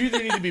I You either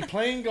need to be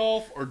playing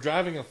golf or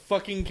driving a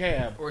fucking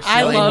cab. Or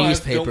I selling love- Otherwise,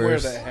 don't wear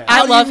newspapers. that hat. I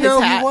How do love you his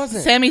know he hat.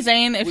 wasn't? Sami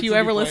Zayn, if Would you you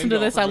ever be listen to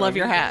playing this, golf I or love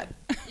your driving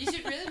hat. You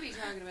should really be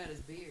talking about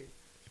his beard.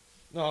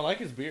 No, I like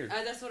his beard.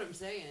 That's what I'm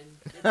saying.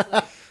 It's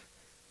like,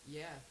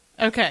 yeah,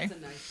 Okay. it's a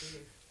nice beard.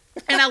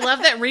 And I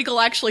love that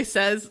Regal actually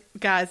says,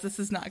 guys, this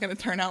is not going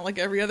to turn out like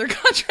every other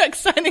contract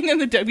signing in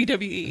the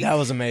WWE. That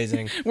was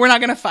amazing. We're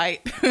not going to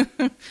fight.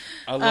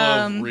 I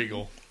love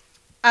Regal.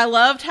 I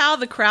loved how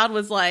the crowd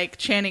was like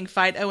chanting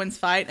 "Fight Owens,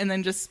 fight," and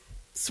then just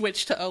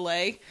switched to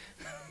Olay.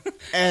 I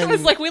And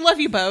was like, "We love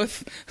you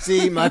both."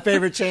 see, my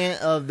favorite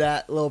chant of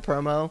that little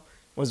promo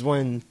was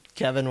when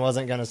Kevin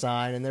wasn't going to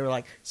sign, and they were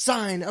like,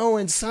 "Sign,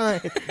 Owen,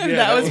 sign." Yeah,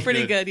 that was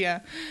pretty good.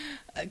 Yeah,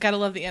 gotta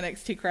love the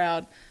NXT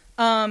crowd.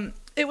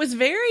 It was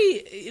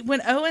very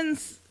when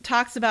Owens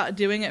talks about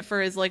doing it for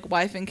his like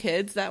wife and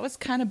kids. That was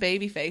kind of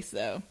babyface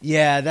though.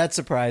 Yeah, that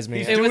surprised me.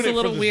 He's It doing was a for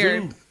little the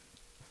weird. zoo.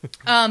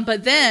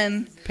 But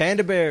then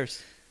Panda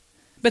bears.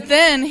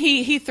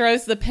 he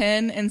throws the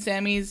pin in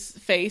Sammy's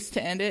face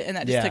to end it, and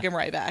that just Yeah. took him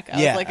right back. I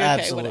Yeah, was like, okay,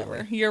 absolutely.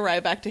 whatever. You're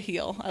right back to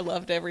heel. I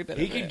loved every bit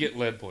He of could it. get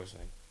lead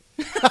poisoning.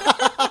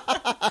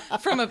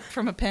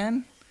 from a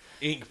pen.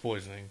 Ink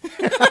poisoning.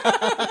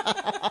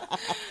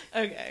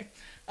 Okay.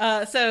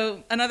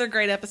 So another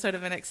great episode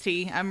of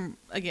NXT. I'm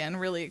again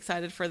really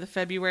excited for the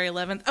February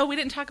 11th. Oh, we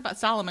didn't talk about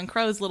Solomon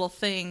Crow's little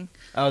thing.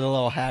 Oh, the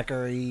little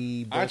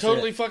hackery I bullshit.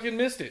 totally fucking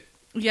missed it.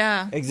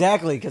 Yeah,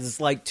 Exactly, because it's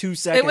like 2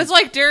 seconds. it was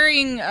like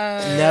during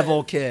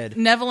Neville Kid.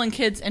 Neville and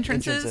Kid's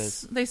entrances.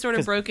 Entrances. They sort of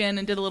 'Cause- broke in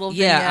and did a little.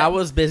 Yeah, vignette. I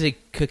was busy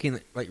cooking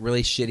like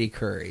really shitty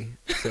curry.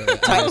 So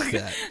I missed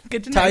that.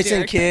 Good to know, Tyson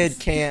Derek. Kidd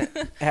can't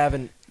have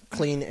a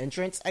clean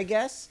entrance, I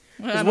guess.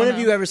 Well, I Because don't when have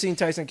know. you ever seen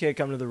Tyson Kidd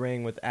come to the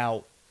ring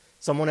without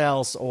someone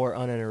else or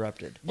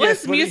uninterrupted? Well, Yes,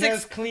 his but he music's-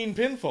 has clean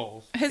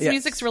pinfalls. His Yes.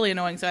 music's really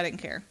annoying, so I didn't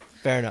care.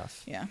 Fair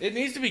enough. Yeah. It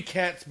needs to be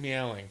cats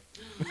meowing.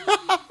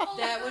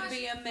 That would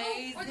be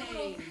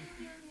amazing.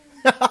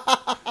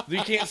 You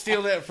can't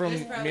steal that from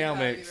There's probably Meow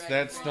Mix. copyright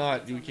That's for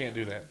not. it. You can't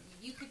do that.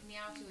 You could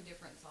meow to a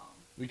different song.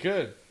 We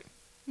could.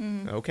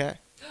 Okay.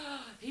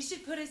 He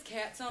should put his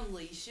cats on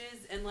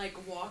leashes and like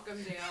walk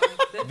them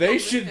down. They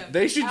should-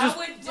 they should just- I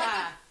would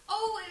die.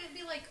 Oh, it'd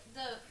be like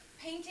the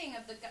painting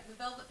of the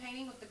velvet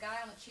painting with the guy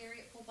on the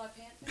chariot pulled by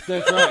Panther.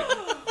 That's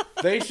right.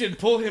 They should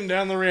pull him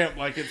down the ramp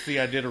like it's the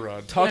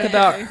Iditarod. Talk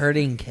about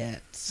hurting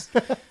cats.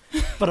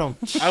 But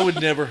I would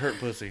never hurt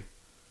pussy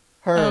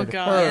heard, Oh,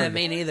 God. heard, Yeah,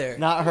 me neither.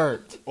 not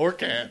hurt. or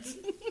cats.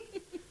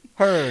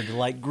 Heard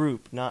like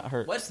group, not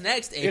hurt. What's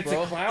next, It's a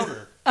April?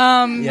 clouder.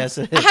 Yes,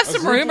 it I is. have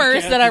some group of rumors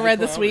cats that I is a read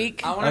this clown.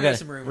 week. I want to Okay. know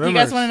some rumors. You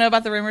guys want to know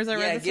about the rumors I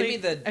Yeah, read this give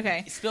week? me the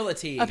Okay. spill the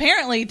tea.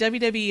 Apparently,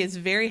 WWE is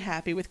very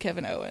happy with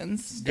Kevin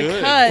Owens Good.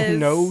 because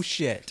No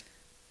shit.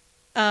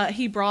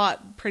 he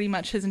brought pretty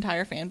much his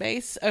entire fan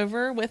base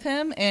over with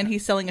him, and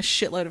he's selling a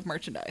shitload of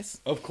merchandise.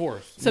 Of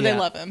course. So they Yeah.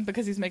 love him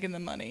because he's making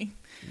them money.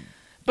 I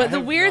But the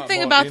have weird not thing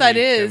bought about that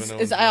any is Kevin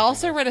Owens I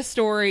also merchandise. read a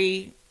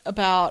story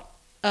about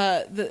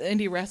the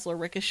indie wrestler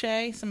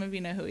Ricochet. Some of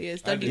you know who he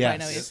is. I Doug, do. you probably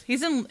know Yes. who he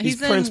is. He's in. He's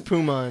Prince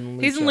Puma and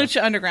Lucha. He's in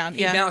Lucha Underground.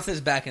 He Yeah, bounces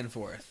back and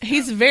forth.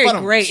 he's very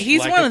But, great. He's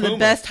like one a of the puma.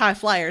 best high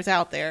flyers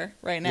out there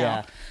right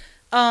now.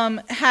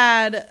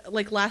 Had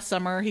like last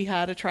summer he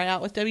had a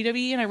tryout with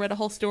WWE, and I read a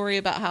whole story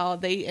about how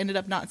they ended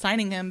up not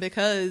signing him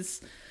because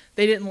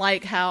they didn't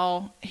like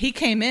how he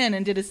came in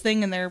and did his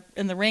thing in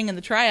the ring in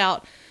the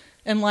tryout,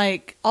 and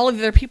like all of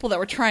the other people that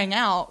were trying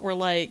out were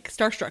like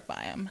starstruck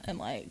by him and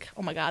like,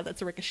 oh my god,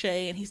 that's a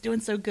Ricochet and he's doing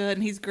so good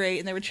and he's great,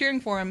 and they were cheering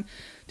for him.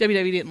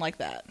 WWE didn't like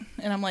that,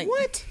 and I'm like,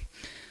 What?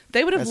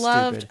 They would have That's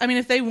loved. stupid. I mean,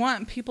 if they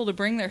want people to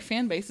bring their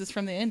fan bases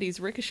from the indies,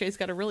 Ricochet's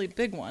got a really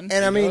big one.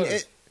 And I mean,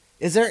 does.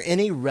 is there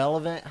any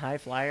relevant high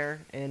flyer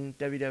in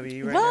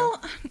WWE right now?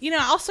 Well,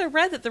 I also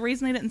read that the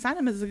reason they didn't sign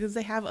him is because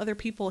they have other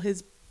people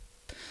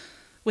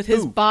with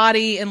his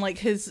body and like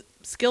his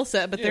skill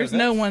set, but Yeah, there's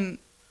no that's- one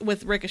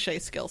with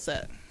Ricochet's skill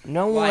set.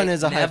 No Like one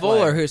is a high Neville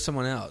flyer. or who's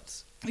someone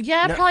else?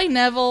 Yeah, No. probably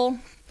Neville,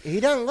 He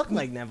doesn't look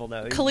like Neville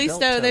though. He's Kalisto.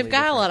 built totally They've got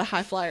a different. lot of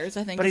high flyers,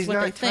 I think. But is he's what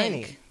not they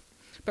think. tiny.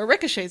 But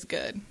Ricochet's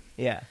good.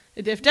 Yeah.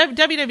 If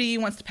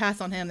WWE wants to pass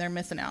on him, they're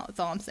missing out. That's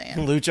all I'm saying.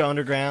 Lucha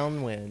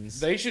Underground wins.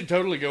 They should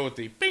totally go with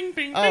the bing,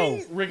 bing, Oh,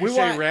 bing, we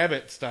Ricochet wa-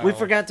 rabbit style. We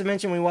forgot to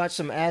mention we watched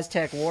some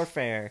Aztec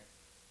Warfare.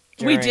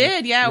 We during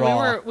did, yeah.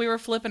 Raw. We were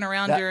flipping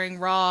around That- during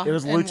Raw. It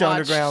was and Lucha watched-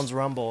 Underground's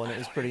Rumble, and it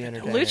was pretty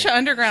entertaining. Lucha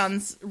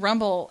Underground's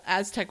Rumble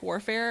Aztec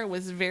Warfare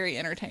was very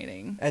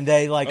entertaining. And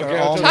they like Okay, are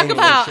I'll all tell Talk you named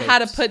about shapes. how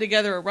to put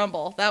together a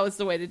Rumble. That was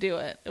the way to do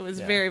it. It was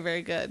Yeah. very,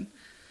 very good.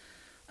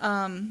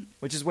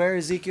 Which is where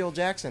Ezekiel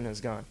Jackson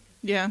has gone.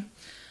 Yeah.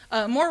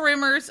 More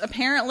rumors.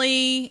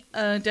 Apparently,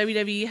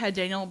 WWE had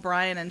Daniel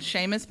Bryan and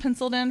Sheamus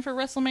penciled in for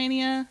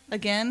WrestleMania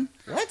again.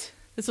 What?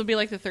 This will be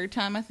like the third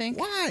time, I think.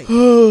 Why?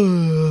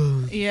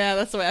 Yeah,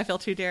 that's the way I feel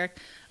too, Derek.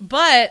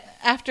 But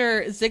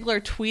after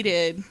Ziggler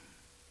tweeted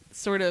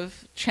sort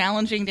of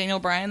challenging Daniel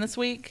Bryan this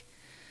week,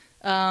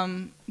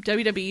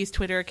 WWE's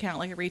Twitter account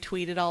like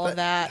retweeted all of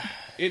that.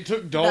 It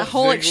took Dolph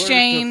whole Ziggler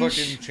exchange.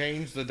 to fucking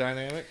change the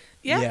dynamic.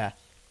 Yeah.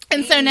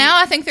 And so now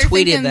I think they're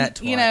Tweeted thinking, that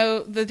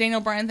twat. the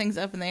Daniel Bryan thing's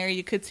up in the air.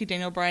 You could see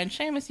Daniel Bryan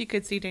Sheamus. You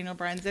could see Daniel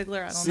Bryan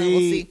Ziggler. I don't know. We'll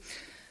see.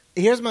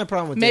 Here's my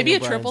problem with Maybe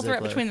Daniel a triple Bryan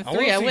threat Ziggler. between the I want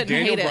three. to I see wouldn't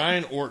Daniel hate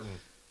Bryan it. Orton.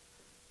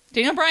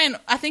 Daniel Bryan,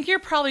 I think you're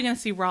probably going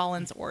to see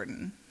Rollins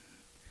Orton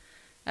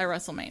at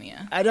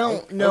WrestleMania. I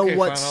don't know okay,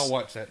 what fine, I'll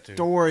watch that too.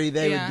 story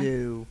they Yeah. would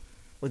do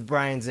with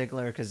Bryan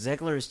Ziggler because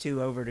Ziggler is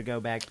too over to go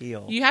back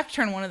heel. You have to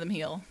turn one of them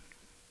heel.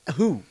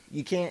 Who?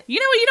 You can't. You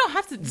know what? You don't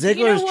have to. Ziggler's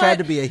you know tried what?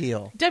 to be a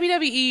heel.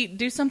 WWE,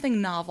 do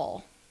something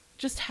novel.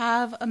 Just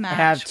have a match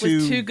Have with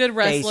two two good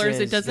wrestlers.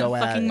 faces It doesn't go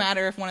at fucking it.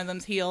 matter if one of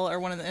them's heel or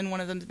one of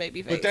them's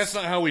babyface. But that's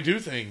not how we do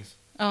things.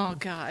 Oh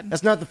God!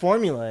 That's not the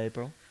formula,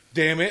 April.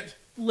 Damn it.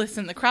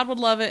 Listen, the crowd would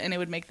love it, and it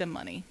would make them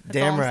money. That's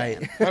Damn all I'm right.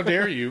 saying. How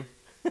dare you?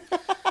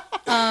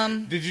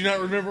 Did you not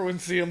remember when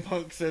CM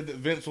Punk said that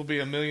Vince will be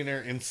a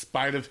millionaire in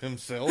spite of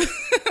himself?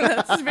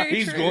 That's very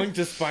He's true. going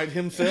to spite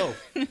himself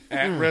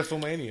at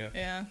WrestleMania.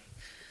 Yeah.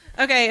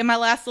 Okay, and my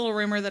last little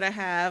rumor that I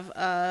have,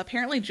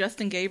 apparently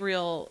Justin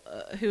Gabriel,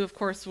 who of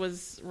course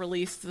was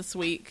released this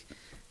week,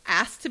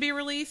 asked to be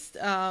released.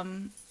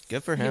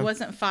 Good for He him.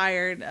 wasn't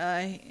fired.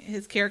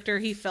 His character,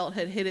 he felt,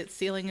 had hit its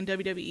ceiling in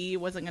WWE,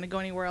 wasn't going to go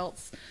anywhere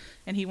else,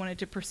 and he wanted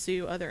to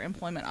pursue other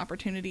employment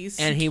opportunities.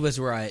 And he was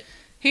right.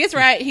 He is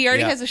right. He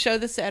already Yeah. has a show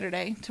this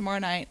Saturday, tomorrow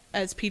night,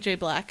 as PJ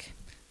Black.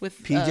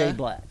 With PJ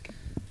Black.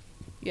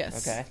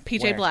 Yes. Okay.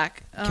 PJ Where?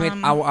 Black.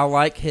 I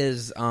like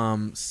his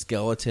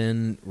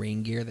skeleton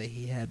ring gear that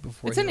he had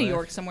before. It's he in New left.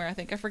 York somewhere, I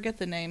think. I forget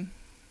the name.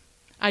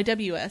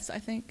 IWS, I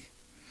think.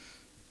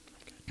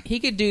 He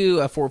could do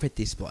a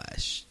 450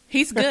 splash.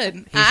 He's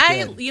good.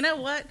 good. You know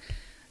what?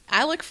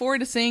 I look forward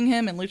to seeing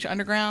him in Lucha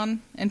Underground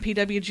and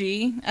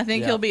PWG. I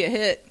think Yeah. he'll be a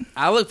hit.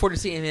 I look forward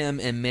to seeing him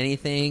in many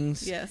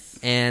things. Yes.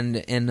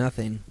 And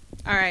nothing.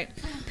 All right.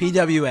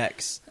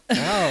 PWX.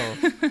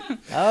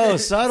 Oh,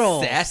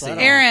 subtle. Sassy. Subtle.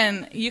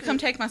 Aaron, you come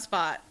take my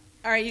spot.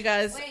 All right, you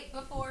guys. Wait,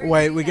 before.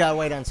 Wait, you we do gotta that,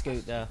 wait on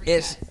Scoot though.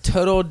 It's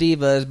Total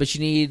Divas, but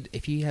you need,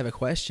 if you have a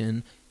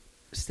question,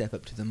 step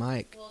up to the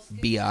mic.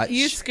 Biatch.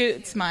 You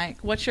scoots, Mike.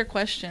 What's your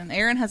question?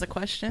 Aaron has a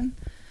question.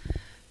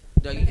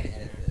 Doug, you can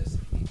edit this.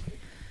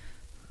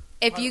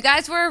 If you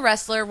guys were a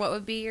wrestler, what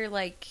would be your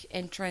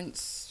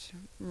entrance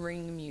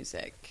ring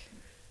music?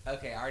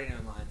 Okay, I already know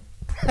mine.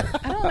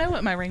 I don't know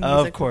what my ring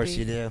music Of course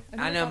would be. you do.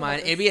 I know mine.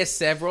 It'd be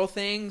several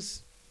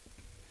things,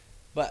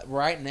 but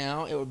right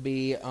now it would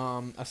be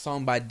a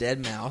song by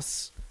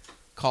Deadmau5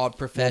 called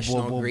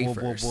 "Professional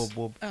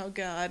Griefers." Oh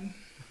God.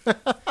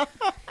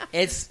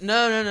 It's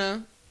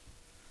no.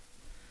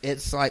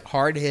 It's like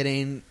hard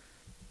hitting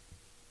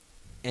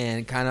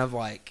and kind of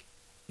like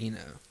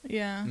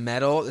Yeah.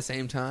 metal at the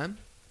same time.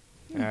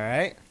 All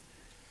right.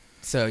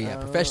 So yeah,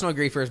 "Professional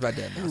Griefers" by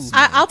Deadmau5.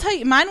 I'll tell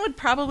you, mine would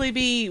probably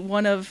be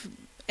one of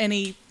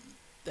any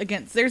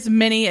against. There's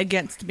many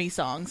against me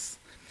songs,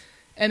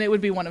 and it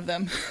would be one of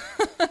them.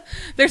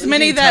 There's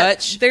many Losing that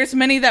Touch. there's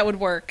many that would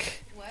work.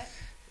 What?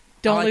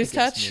 Don't I like lose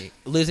Against touch. Me.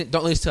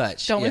 Don't lose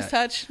touch. Don't Yeah. lose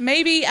touch.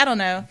 Maybe I don't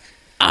know.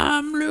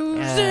 I'm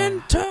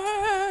losing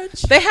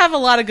touch. They have a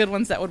lot of good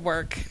ones that would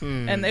work,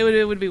 and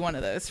it would be one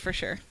of those for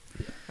sure.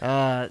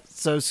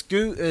 So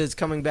Scoot is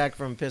coming back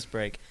from piss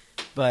break,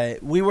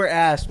 but we were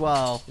asked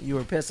while you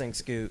were pissing,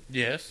 Scoot,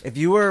 Yes. if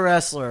you were a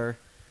wrestler,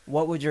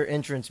 what would your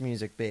entrance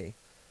music be?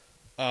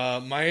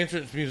 My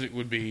entrance music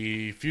would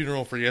be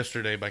 "Funeral for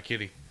Yesterday" by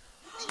Kitty.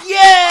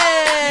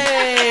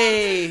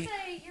 Yay!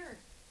 Say you're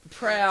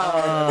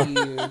Proud of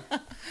you.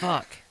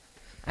 Fuck.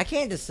 I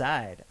can't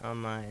decide on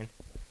mine.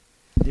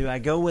 do I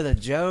go with a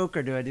joke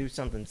or do I do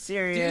something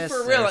serious?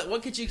 Dude, for real, like,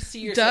 what could you see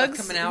yourself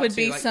Doug's coming out would to?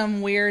 be Like,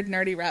 some weird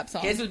nerdy rap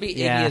song. his would be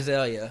Yeah. Iggy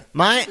Azalea.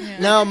 Mine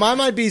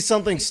might be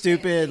something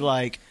stupid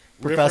like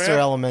Riff Professor Raff?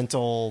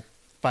 Elemental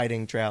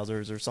fighting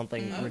trousers or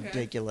something Okay.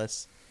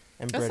 ridiculous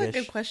and That's British. a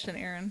good question,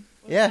 Aaron.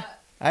 Yeah,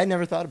 I had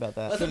never thought about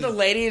that. Let's let the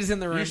ladies in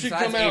the room. You should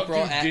besides come out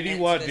April to at Diddy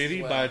answer Wah this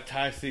Diddy as by well.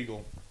 Ty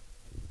Segall.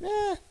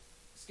 Eh,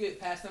 Scoot,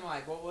 pass the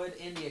mic. What would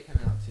India come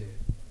out to?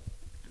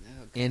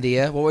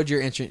 India, what would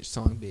your entrance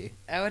song be?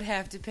 I would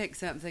have to pick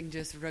something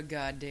just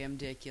goddamn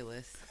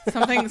ridiculous.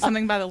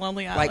 Something by the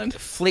Lonely Island. Like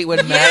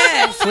Fleetwood Mac?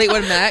 Yes!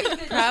 Fleetwood Mac?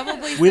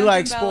 Probably We something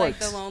like by, like,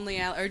 sports. the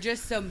Lonely Island, or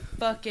just some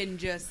fucking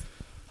just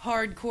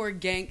hardcore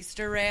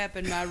gangster rap,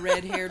 and my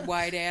red-haired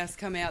white ass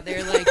come out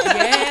there like,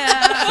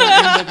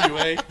 yeah,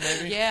 NWA,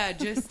 maybe? yeah,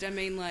 just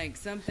like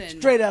something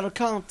straight out of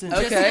Compton.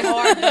 just Okay.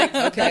 hard. Like,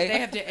 Okay. they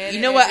have to edit.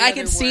 You know what? every I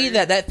can other see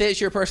word. that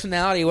fits your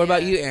personality. What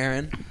about Yeah. you,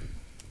 Aaron?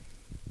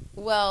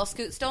 Well,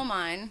 Scoot stole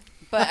mine,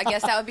 but I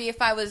guess that would be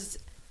if I was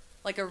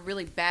like a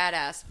really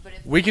badass. But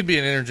if We could be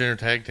an intergender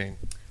tag team.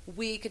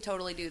 we could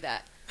totally do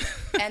that,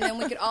 and then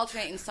we could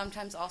alternate and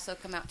sometimes also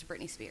come out to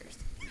Britney Spears.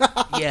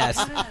 Yes.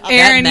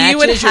 Aaron, that you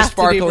would matches your have to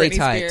do sparkly Britney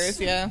tights.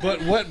 Spears. Yeah.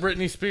 But what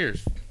Britney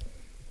Spears?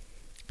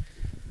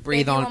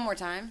 Breathe Maybe on one more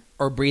time.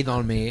 or breathe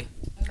on me.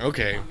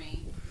 Okay. On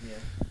me.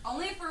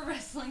 Only if we're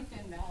wrestling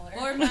Finn Balor.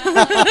 Or my,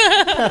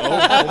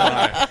 Oh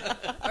my.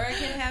 or I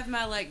could have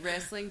my like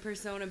wrestling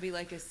persona be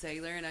like a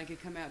sailor, and I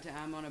could come out to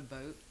I'm on a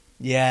boat,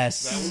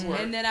 Yes. That would work.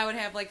 and then I would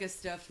have like a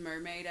stuffed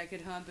mermaid. I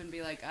could hump and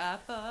be like, I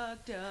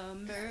fucked a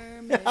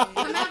mermaid. Come out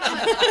by my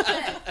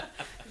dolphin. 'Cause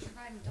you're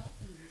riding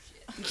dolphins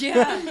and shit.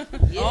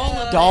 Yeah, all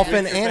of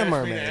Dolphin It's and a fast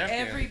mermaid. being that.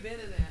 Afghan. Every bit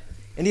of that.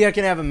 India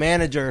can have a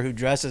manager who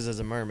dresses as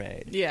a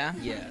mermaid. Yeah.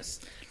 Yes.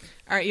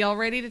 All right, y'all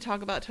ready to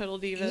talk about Total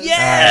Divas?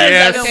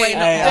 Yes. I've been waiting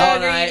Hey, all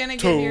Doug, are you night. gonna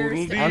Total get yours?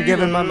 Divas. I'm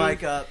giving my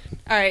mic up.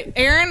 All right,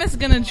 Erin is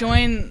going to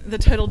join the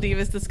Total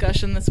Divas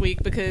discussion this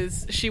week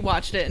because she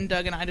watched it and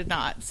Doug and I did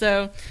not.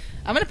 So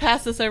I'm going to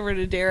pass this over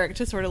to Derek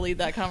to sort of lead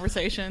that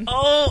conversation.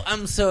 Oh,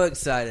 I'm so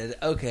excited.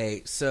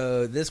 Okay,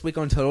 so this week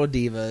on Total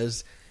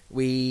Divas,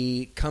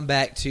 we come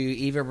back to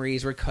Eva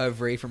Marie's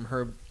recovery from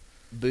her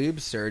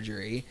boob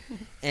surgery,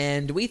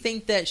 and we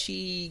think that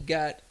she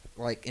got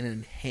like an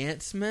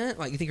enhancement.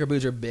 Like, you think her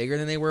boobs are bigger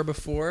than they were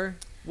before?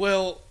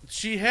 Well,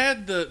 she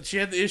had the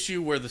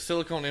issue where the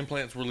silicone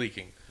implants were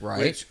leaking. Right.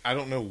 Which I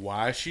don't know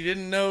why she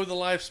didn't know the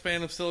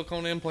lifespan of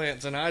silicone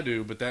implants, and I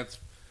do, but that's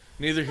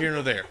neither here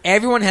nor there.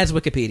 Everyone has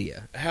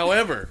Wikipedia.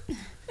 However,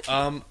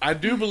 I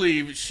do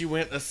believe she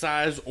went a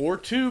size or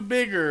two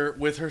bigger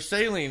with her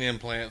saline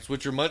implants,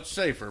 which are much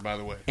safer, by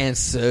the way. And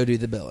so do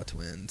the Bella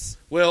twins.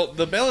 Well,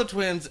 the Bella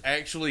twins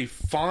actually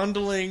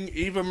fondling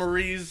Eva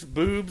Marie's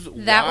boobs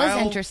That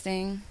was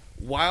interesting.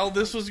 while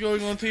this was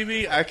going on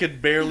TV. I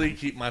could barely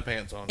keep my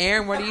pants on.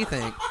 Aaron, what do you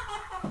think?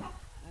 I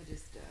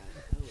just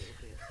a little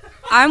bit.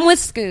 I'm with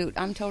Scoot.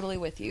 I'm totally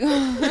with you.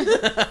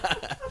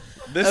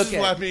 This is Okay.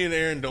 why me and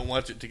Aaron don't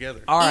watch it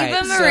together. All right,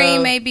 Eva Marie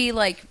so- may be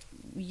like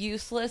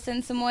useless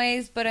in some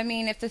ways, but I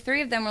mean, if the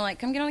three of them were like,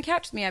 "Come get on the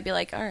couch with me," I'd be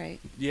like, "All right."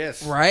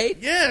 Yes. Right?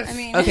 Yes. I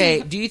mean,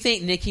 Okay, do you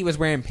think Nikki was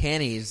wearing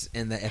panties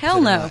in the episode? hell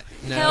or no, not?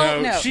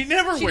 hell No, no. she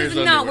never She wears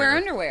does not wear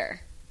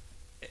underwear.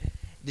 underwear.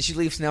 Did she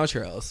leave snail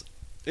trails?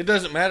 It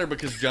doesn't matter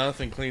because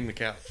Jonathan cleaned the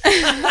couch.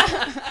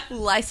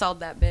 Lysoled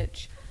that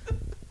bitch.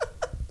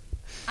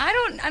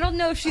 I don't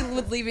know if she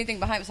would leave anything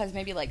behind besides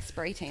maybe like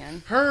spray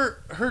tan.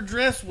 Her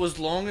dress was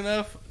long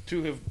enough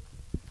to have,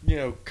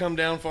 come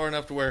down far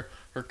enough to where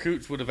her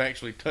cooch would have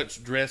actually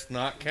touched dress,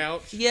 not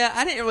couch. Yeah,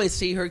 I didn't really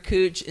see her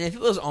cooch, and if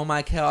it was on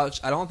my couch,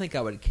 I don't think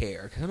I would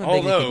care. 'Cause I'm a big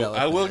Nikki Although, Bella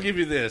I will fan. give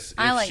you this.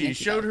 I If like she Nikki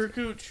showed Bella. her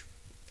cooch,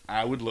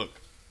 I would look.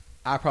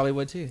 I probably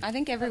would too. I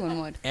think everyone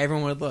would.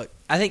 Everyone would look.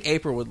 I think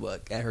April would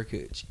look at her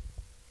cooch.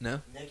 No?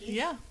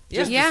 Yeah.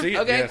 Just Yeah. to see it,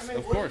 Okay. yes,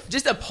 of course.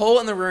 Just a poll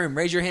in the room.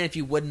 Raise your hand if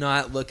you would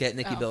not look at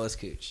Nikki Oh. Bella's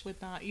cooch. Would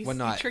not. Would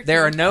not. tricked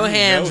There me. are no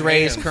hands No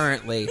raised hands.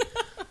 currently.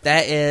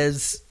 That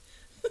is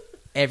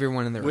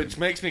everyone in the room. Which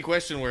makes me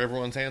question where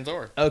everyone's hands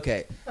are.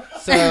 Okay,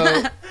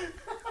 so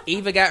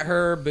Eva got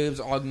her boobs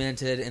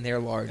augmented and they're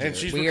larger, And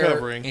she's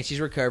recovering. and she's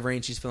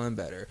recovering. She's feeling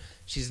better.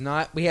 She's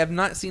not. We have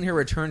not seen her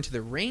return to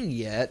the ring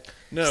yet.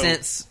 No.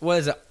 Since what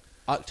is it,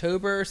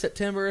 October,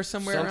 September, or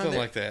somewhere around Something there?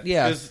 like that.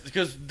 Yeah,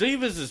 Because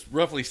Divas is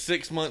roughly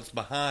 6 months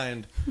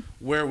behind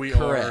where we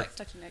correct.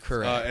 Such an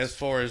Correct. are as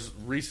far as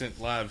recent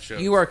live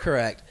shows. You are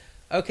correct.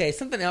 Okay,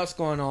 something else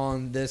going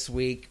on this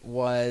week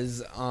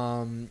was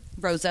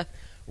Rosa.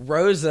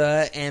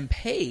 Rosa and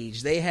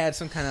Paige. They had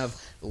some kind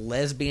of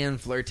lesbian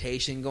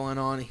flirtation going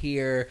on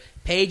here.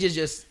 Paige is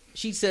just,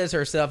 she says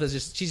herself is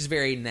just, she's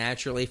very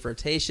naturally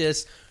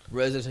flirtatious.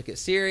 Rosa took it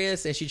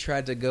serious and she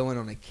tried to go in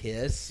on a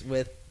kiss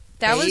with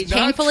That was Paige. Not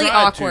painfully tried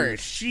to. awkward.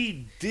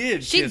 She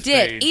did. She kiss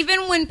did. Paige.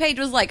 Even when Paige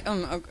was like,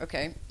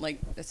 okay,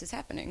 like, this is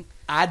happening.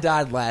 I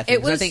died laughing.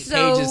 It 'cause I was think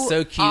so Paige is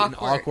so cute and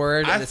awkward.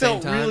 awkward at I the same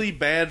felt time. really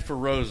bad for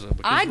Rosa.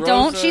 Because I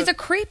don't. Rosa- She's a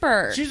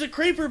creeper. She's a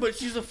creeper, but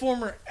she's a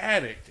former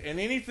addict, and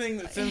anything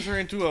that sends her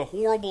into a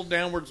horrible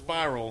downward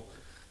spiral,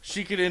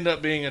 she could end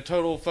up being a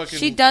total fucking.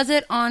 She does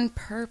it on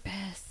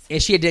purpose.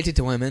 Is she addicted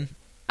to women?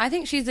 I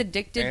think she's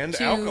addicted And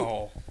to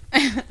alcohol.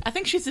 I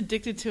think she's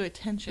addicted to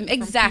attention. from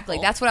Exactly.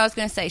 people. That's what I was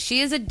going to say. She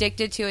is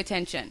addicted to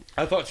attention.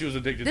 I thought she was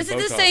addicted This to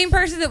is Botox. the same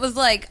person that was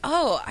like,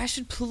 "Oh, I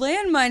should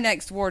plan my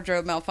next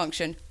wardrobe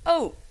malfunction."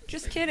 Oh,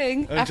 just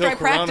kidding. After Until I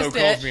practiced Carano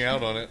calls it. me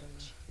out on it.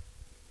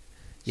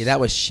 Yeah, that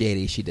was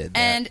shady. She did that.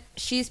 And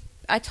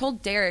I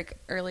told Derrick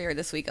earlier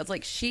this week, I was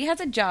like, she has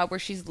a job where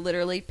she's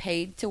literally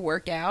paid to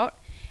work out.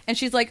 And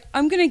she's like,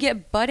 I'm going to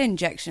get butt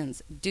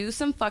injections. Do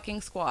some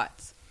fucking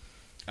squats.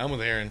 I'm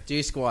with Aaron.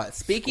 Do squats.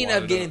 Speaking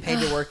Squatted of getting up. paid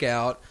to work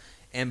out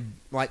and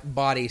like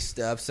body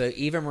stuff, so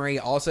Eva Marie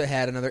also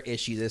had another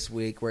issue this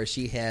week where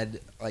she had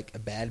like a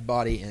bad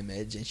body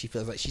image and she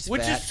feels like she's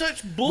Which fat. is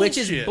such bullshit. Which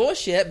is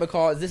bullshit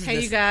because this Hey,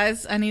 is you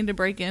guys, I need to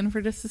break in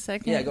for just a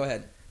second. Yeah, go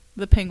ahead.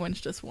 The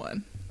Penguins just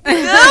won.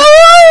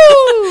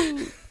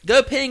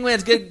 Go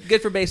Penguins.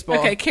 Good for baseball.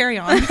 Okay, carry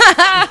on.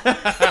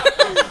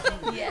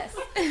 Yes.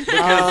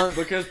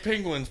 Because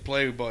penguins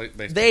play baseball.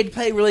 They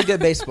play really good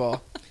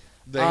baseball.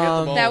 They hit the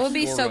ball That would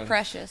be score so runs.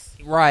 precious.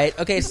 Right.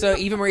 Okay, so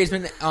Eva Marie's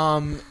been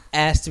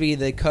asked to be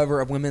the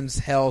cover of Women's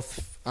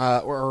Health or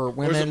Or is it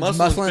Women's Muscle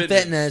Muscle and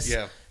Fitness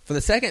Yeah. for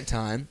the second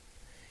time.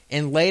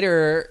 And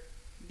later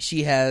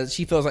she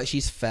feels like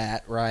she's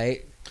fat,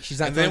 right? She's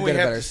not And then feeling we good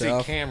about have to see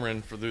herself.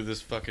 Cameron through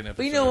this fucking episode.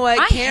 But you know what?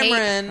 I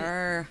Cameron hate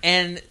her.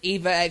 and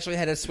Eva actually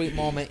had a sweet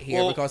moment here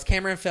Well- because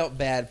Cameron felt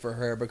bad for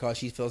her because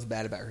she feels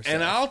bad about herself.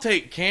 And I'll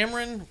take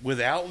Cameron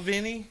without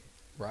Vinny,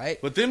 right?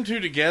 but them two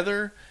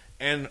together,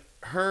 and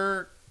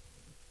her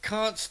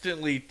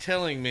constantly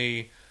telling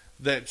me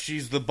that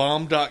she's the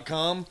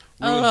bomb.com ruins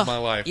Ugh. my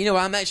life. You know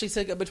what I'm actually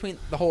sick of between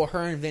the whole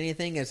her and Vinny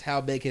thing is how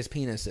big his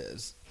penis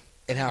is.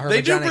 And how her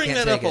They do vagina bring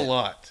can't that up take a it.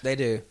 lot. They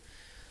do.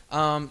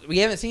 We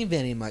haven't seen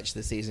Vinny much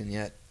this season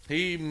yet,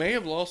 He may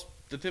have lost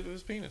the tip of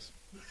his penis.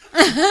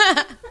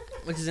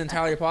 which is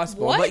entirely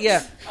possible. What? But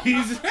yeah,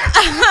 He's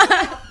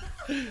That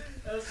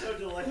was so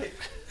delayed.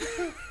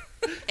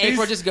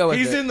 April, just go with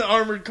he's it. in the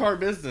armored car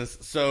business,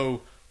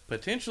 so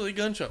potentially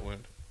gunshot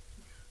wound.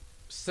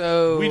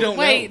 So We don't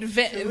Wait, know.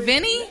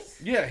 Vinny?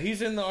 Yeah,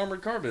 he's in the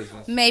armored car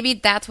business. Maybe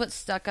that's what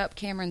stuck up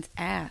Cameron's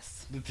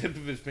ass. The tip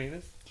of his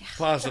penis?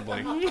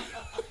 Possibly.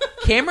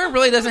 Cameron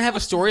really doesn't have a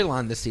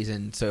storyline this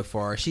season so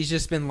far. She's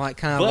just been like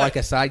kind of But- like a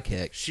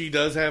sidekick. She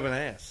does have an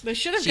ass. They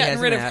should have She gotten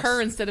has rid an of ass.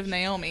 her instead of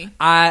Naomi.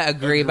 I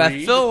agree, but I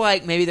Agreed. feel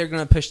like maybe they're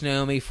going to push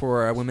Naomi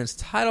for a women's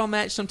title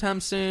match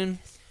sometime soon.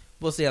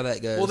 We'll see how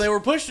that goes. Well, they were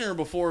pushing her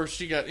before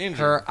she got injured.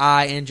 her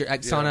eye injury.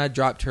 Oksana Yeah.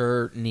 dropped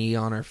her knee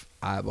on her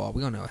eyeball.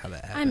 We don't know how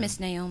that happened. I miss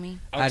Naomi.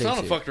 I do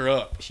Oksana too. fucked her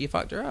up. She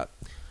fucked her up.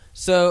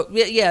 So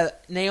yeah,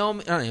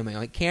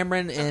 like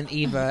Cameron and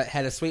Eva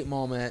had a sweet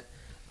moment.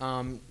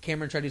 Cameron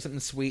tried to do something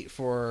sweet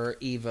for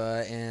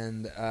Eva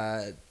and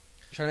trying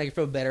to make her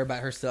feel better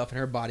about herself and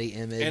her body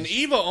image. And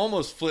Eva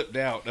almost flipped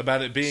out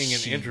about it being an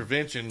She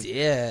intervention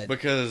did.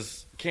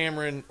 because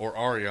Cameron, or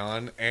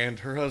Ariane, and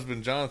her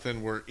husband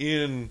Jonathan were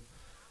in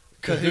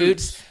Cahoots.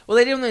 cahoots. Well,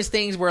 they do one of those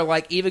things where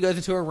like Eva goes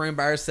into a room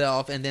by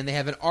herself, and then they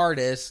have an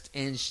artist,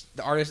 and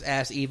the artist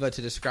asks Eva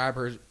to describe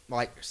her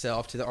like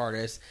herself to the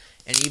artist,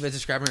 and Eva's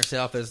describing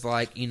herself as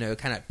like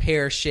kind of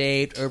pear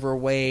shaped,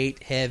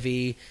 overweight,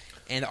 heavy,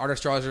 and the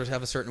artist draws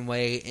herself a certain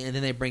way, and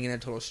then they bring in a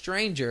total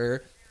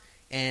stranger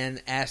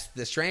and ask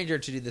the stranger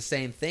to do the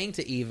same thing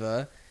to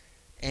Eva,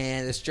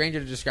 and the stranger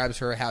describes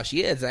her how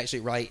she is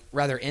actually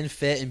rather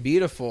infit and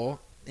beautiful.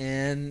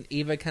 And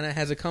Eva kind of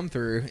has a come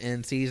through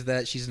and sees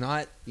that she's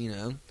not,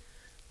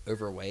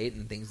 overweight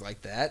and things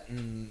like that,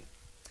 and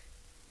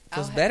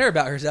feels better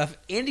about herself.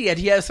 India,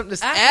 do you have something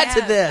to add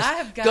to this? I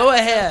have got Go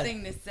ahead.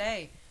 something to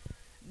say.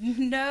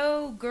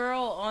 No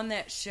girl on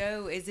that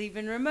show is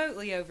even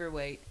remotely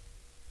overweight.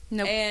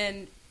 Nope.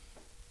 And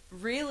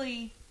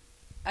really,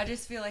 I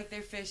just feel like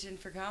they're fishing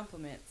for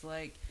compliments.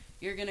 Like,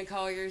 you're going to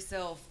call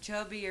yourself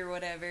chubby or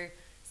whatever.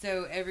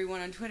 So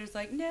everyone on Twitter's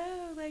like,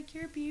 no, like,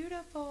 you're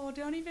beautiful.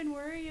 Don't even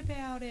worry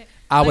about it.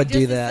 I Like, would do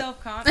just a that.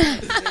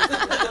 Self-confidence.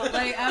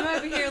 Like, I'm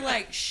over here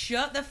like,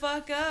 shut the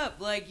fuck up.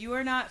 Like, you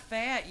are not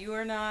fat. You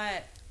are not...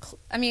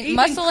 I mean, Even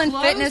Muscle and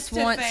close Fitness to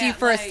wants fat, you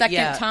for a like- second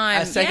Yeah,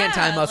 time. a second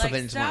time Muscle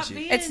Fitness stop wants you.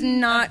 being It's a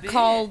not bitch.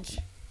 called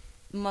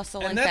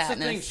Muscle And and that's Fatness.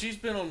 the thing. She's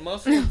been on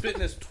Muscle and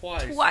Fitness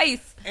twice.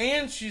 Twice.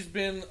 And she's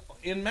been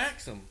in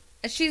Maxim.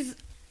 She's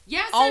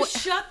Yeah, so Al-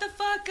 shut the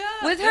fuck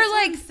up. with her That's what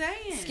like I'm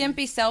saying.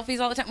 skimpy selfies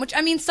all the time. Which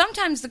I mean,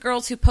 sometimes the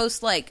girls who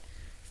post like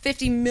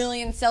 50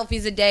 million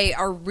selfies a day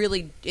are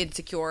really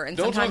insecure, and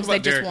Don't talk sometimes they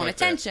about just Derrick want like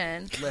that.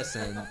 attention.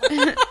 Listen,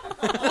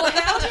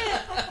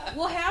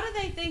 Well, how do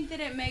they think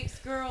that it makes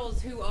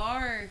girls who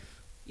are,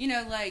 Looking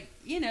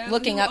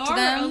who up to are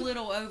them? a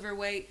little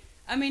overweight?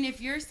 I mean,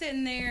 if you're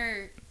sitting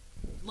there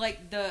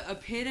like the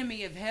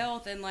epitome of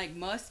health and like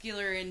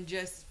muscular and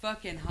just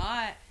fucking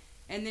hot,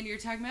 and then you're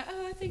talking about,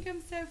 oh, I think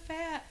I'm so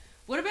fat.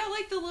 What about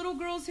like the little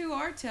girls who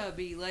are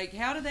tubby? Like,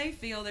 how do they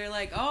feel? They're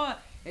like, oh,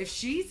 if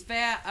she's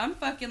fat, I'm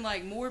fucking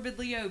like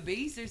morbidly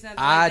obese or something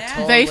I like that.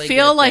 totally They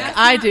feel get like that.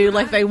 I do,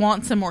 like they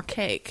want some more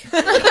cake.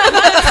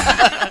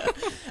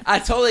 I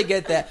totally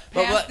get that.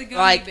 But Pass what, the gummy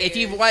like,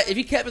 bears. if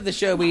you kept with the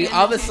show, we And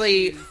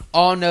obviously tissues.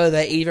 all know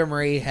that Eva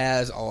Marie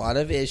has a lot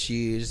of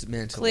issues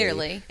mentally.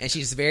 Clearly. And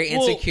she's very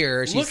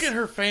insecure. Well, look at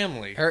her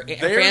family. Her There's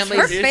family-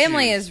 Her issues.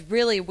 family is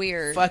really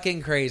weird.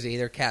 fucking crazy.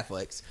 They're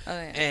Catholics. Oh,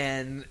 yeah.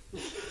 And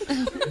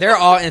they're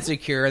all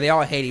insecure. They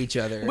all hate each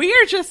other. We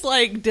are just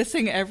like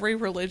dissing every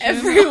religion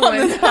Everyone. on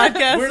this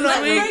podcast. We're this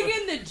not week. Bring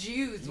in the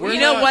Jews. We're You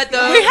know not- what,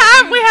 though? We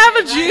have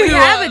a Jew. We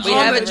have a Jew. We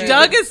have a But Jew.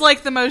 Doug is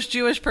like the most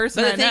Jewish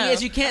person But I the thing know.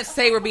 is, you can't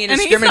say we're being and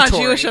he's discriminatory.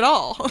 not Jewish at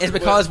all. It's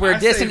because Well, we're I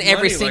save dissing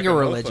every money single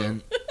like a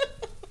religion.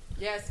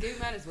 Yeah, Scoot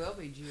might as well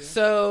be Jewish.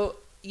 So,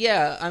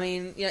 yeah, I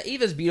mean, yeah,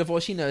 Eva's beautiful.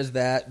 She knows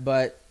that,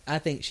 but I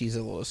think she's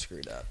a little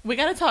screwed up. We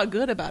got to talk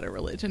good about a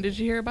religion. Did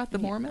you hear about the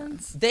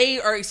Mormons? They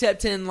are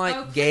accepting, like,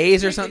 Oh, please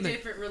gays or pick something. A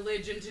different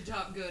religion to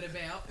talk good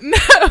about.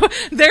 No,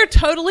 they're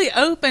totally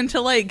open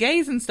to like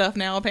gays and stuff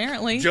now.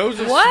 Apparently,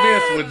 Joseph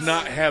What? Smith would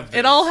not have this.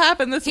 it all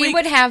happened this He week.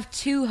 would have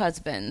 2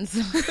 husbands.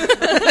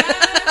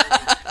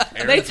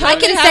 They I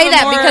totally can have say a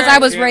that more- because I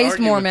was Can't raised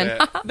argue with Mormon.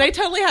 that. They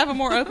totally have a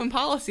more open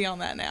policy on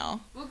that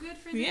now. Well, good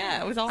for them.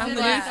 Yeah, it was all I'm in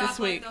the glad. news this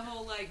week. Like the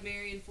whole like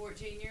marrying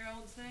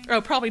 14-year-olds thing.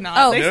 Oh, probably not.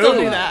 Oh, they no. still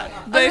do that.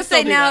 I was They going to still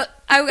say do now, that.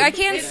 I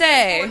can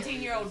say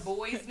 14-year-old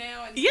boys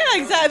now. And Yeah,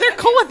 exactly. They're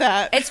cool with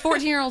that. it's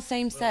 14-year-old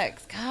same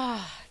sex.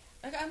 God.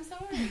 I'm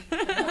sorry.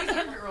 Boys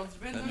and girls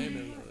depends on who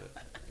you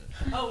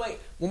are. Oh, wait.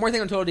 One more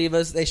thing on Total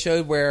Divas. They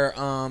showed where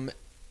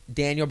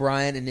Daniel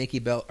Bryan and Nikki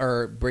Bella,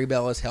 or Brie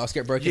Bella's house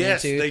get broken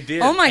Yes, into. they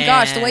did. Oh my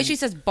gosh, the way And- she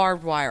says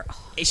barbed wire.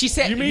 She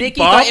said You mean Nikki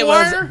barbed thought it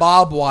wire? was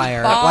bob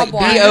wire, Bob like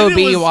wire. B-O-B And then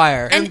it was-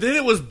 wire, And then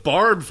it was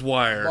Barb's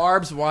wire.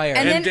 barbs wire.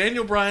 And And then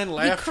Daniel Bryan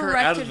laughed her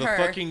out of corrected the her.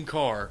 fucking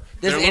car.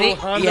 Does Their any- little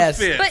Honda yes.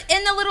 Fit. But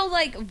in the little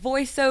like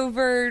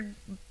voiceover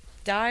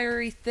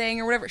diary thing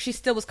or whatever, she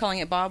still was calling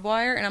it barbed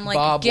wire, and I'm like,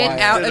 Bob get wire.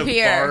 out Instead of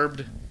here.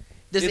 Barbed.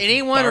 Does It's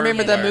anyone barbed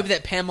remember the wire. movie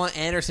that Pamela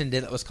Anderson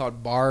did that was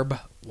called Barb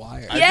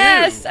Wire? I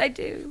Yes, do. I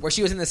do. Where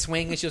she was in the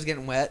swing and she was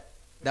getting wet?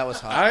 That was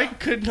hot. I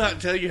could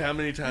not tell you how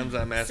many times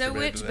I masturbated So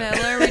which to that.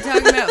 Bella are we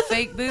talking about?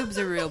 Fake boobs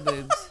or real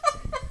boobs?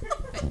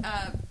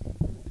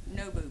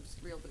 No boobs,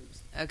 real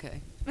boobs.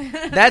 Okay.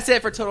 That's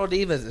it for Total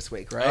Divas this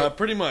week, right?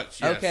 Pretty much,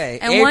 yes. Okay.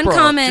 And April. one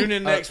comment. Tune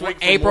in next week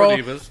for April. more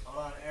Divas.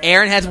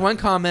 Aaron has one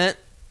comment.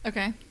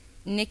 Okay.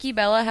 Nikki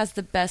Bella has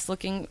the best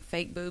looking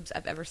fake boobs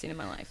I've ever seen in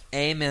my life.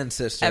 Amen,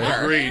 sister. Ever.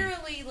 I Agreed.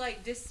 literally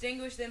like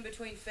distinguish them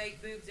between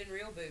fake boobs and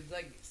real boobs.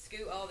 Like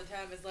Scoot all the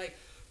time is like,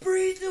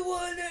 Bree's the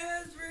one that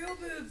has real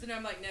boobs, and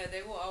I'm like, no,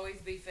 they will always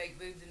be fake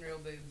boobs and real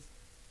boobs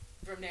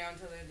from now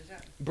until the end of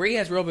time. Bree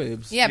has real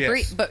boobs. Yeah, Yes.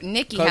 Brie, but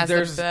Nikki 'Cause has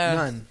there's the best.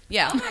 none.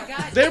 Yeah, Oh my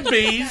god, They're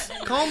B's.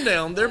 Calm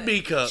down. They're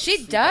B cups.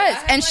 she does,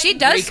 and she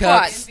does Brie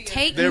cups. squats.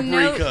 Take They're Brie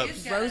note,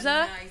 cups.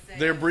 Rosa.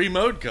 They're Brie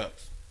mode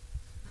cups.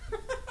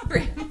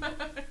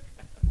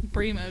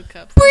 Brie mode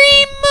cups.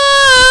 Brie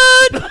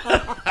mode.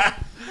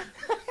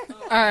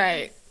 All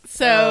right.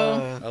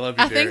 So I love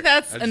you, I think Derek.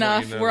 that's I just enough.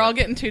 want you to know We're all that.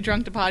 getting too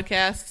drunk to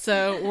podcast,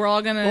 so we're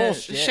all gonna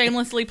Bullshit.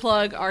 shamelessly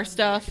plug our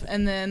stuff,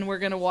 and then we're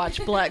gonna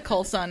watch Black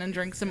Coal Sun and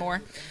drink some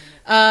more.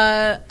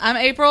 I'm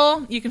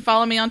April. You can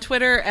follow me on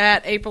Twitter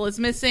at April is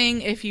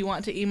Missing. If you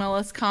want to email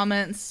us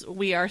comments,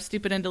 we are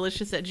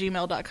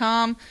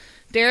stupidanddelicious@gmail.com.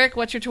 Derek,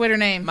 what's your Twitter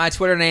name? My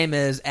Twitter name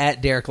is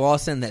at Derrick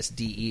Lawson. That's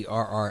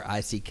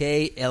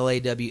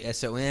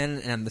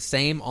DerrickLawson. And I'm the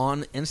same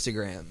on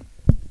Instagram.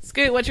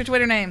 Scoot, what's your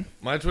Twitter name?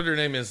 My Twitter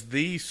name is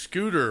The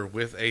Scooter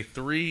with a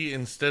 3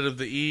 instead of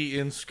the E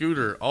in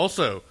Scooter.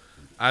 Also,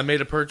 I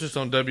made a purchase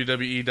on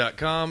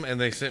WWE.com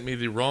and they sent me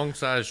the wrong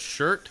size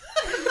shirt,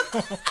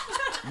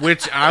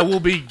 which I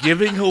will be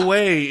giving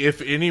away if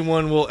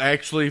anyone will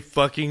actually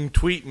fucking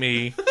tweet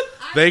me.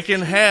 They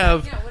can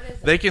have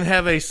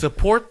a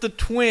Support the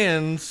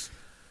Twins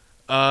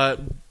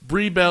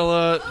Brie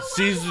Bella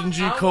Season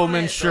G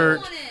Coleman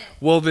shirt.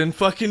 Well, then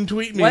fucking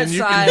tweet me What and you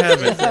size can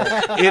have is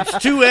it. It's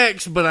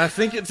 2X, but I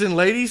think it's in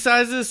lady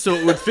sizes, so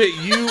it would fit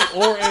you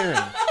or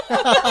Aaron.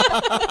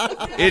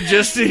 It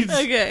just needs.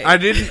 Okay. I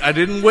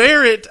didn't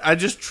wear it. I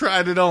just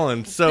tried it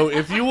on. So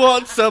if you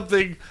want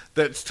something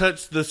that's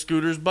touched the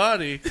Scooter's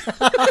body,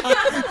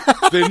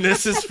 then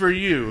this is for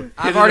you. Hit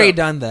I've it already up.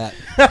 done that.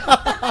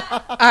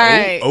 All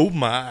right. Oh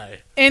my!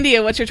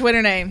 India, what's your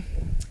Twitter name?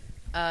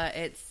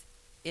 It's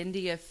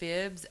India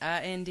Fibs,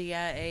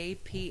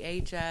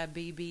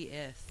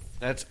 INDIAPHIBBS.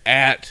 That's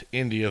at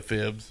India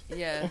Fibs.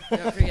 Yeah,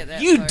 don't forget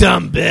that. You part.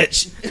 dumb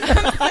bitch.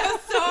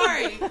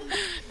 Sorry.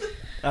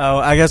 Oh,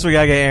 I guess we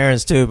gotta get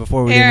Aaron's too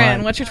before we do Aaron,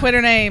 mine. what's your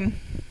Twitter name?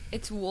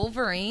 It's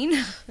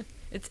Wolverine.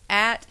 It's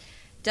at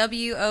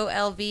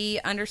WOLV_ERIN_E.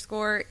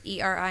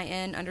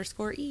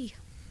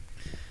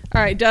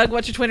 All right, Doug,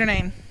 what's your Twitter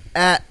name?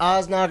 At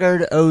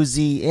Oznogard,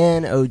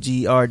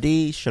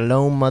 OZNOGRD.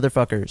 Shalom,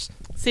 motherfuckers.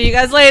 See you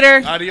guys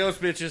later. Adios,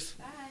 bitches.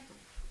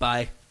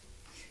 Bye.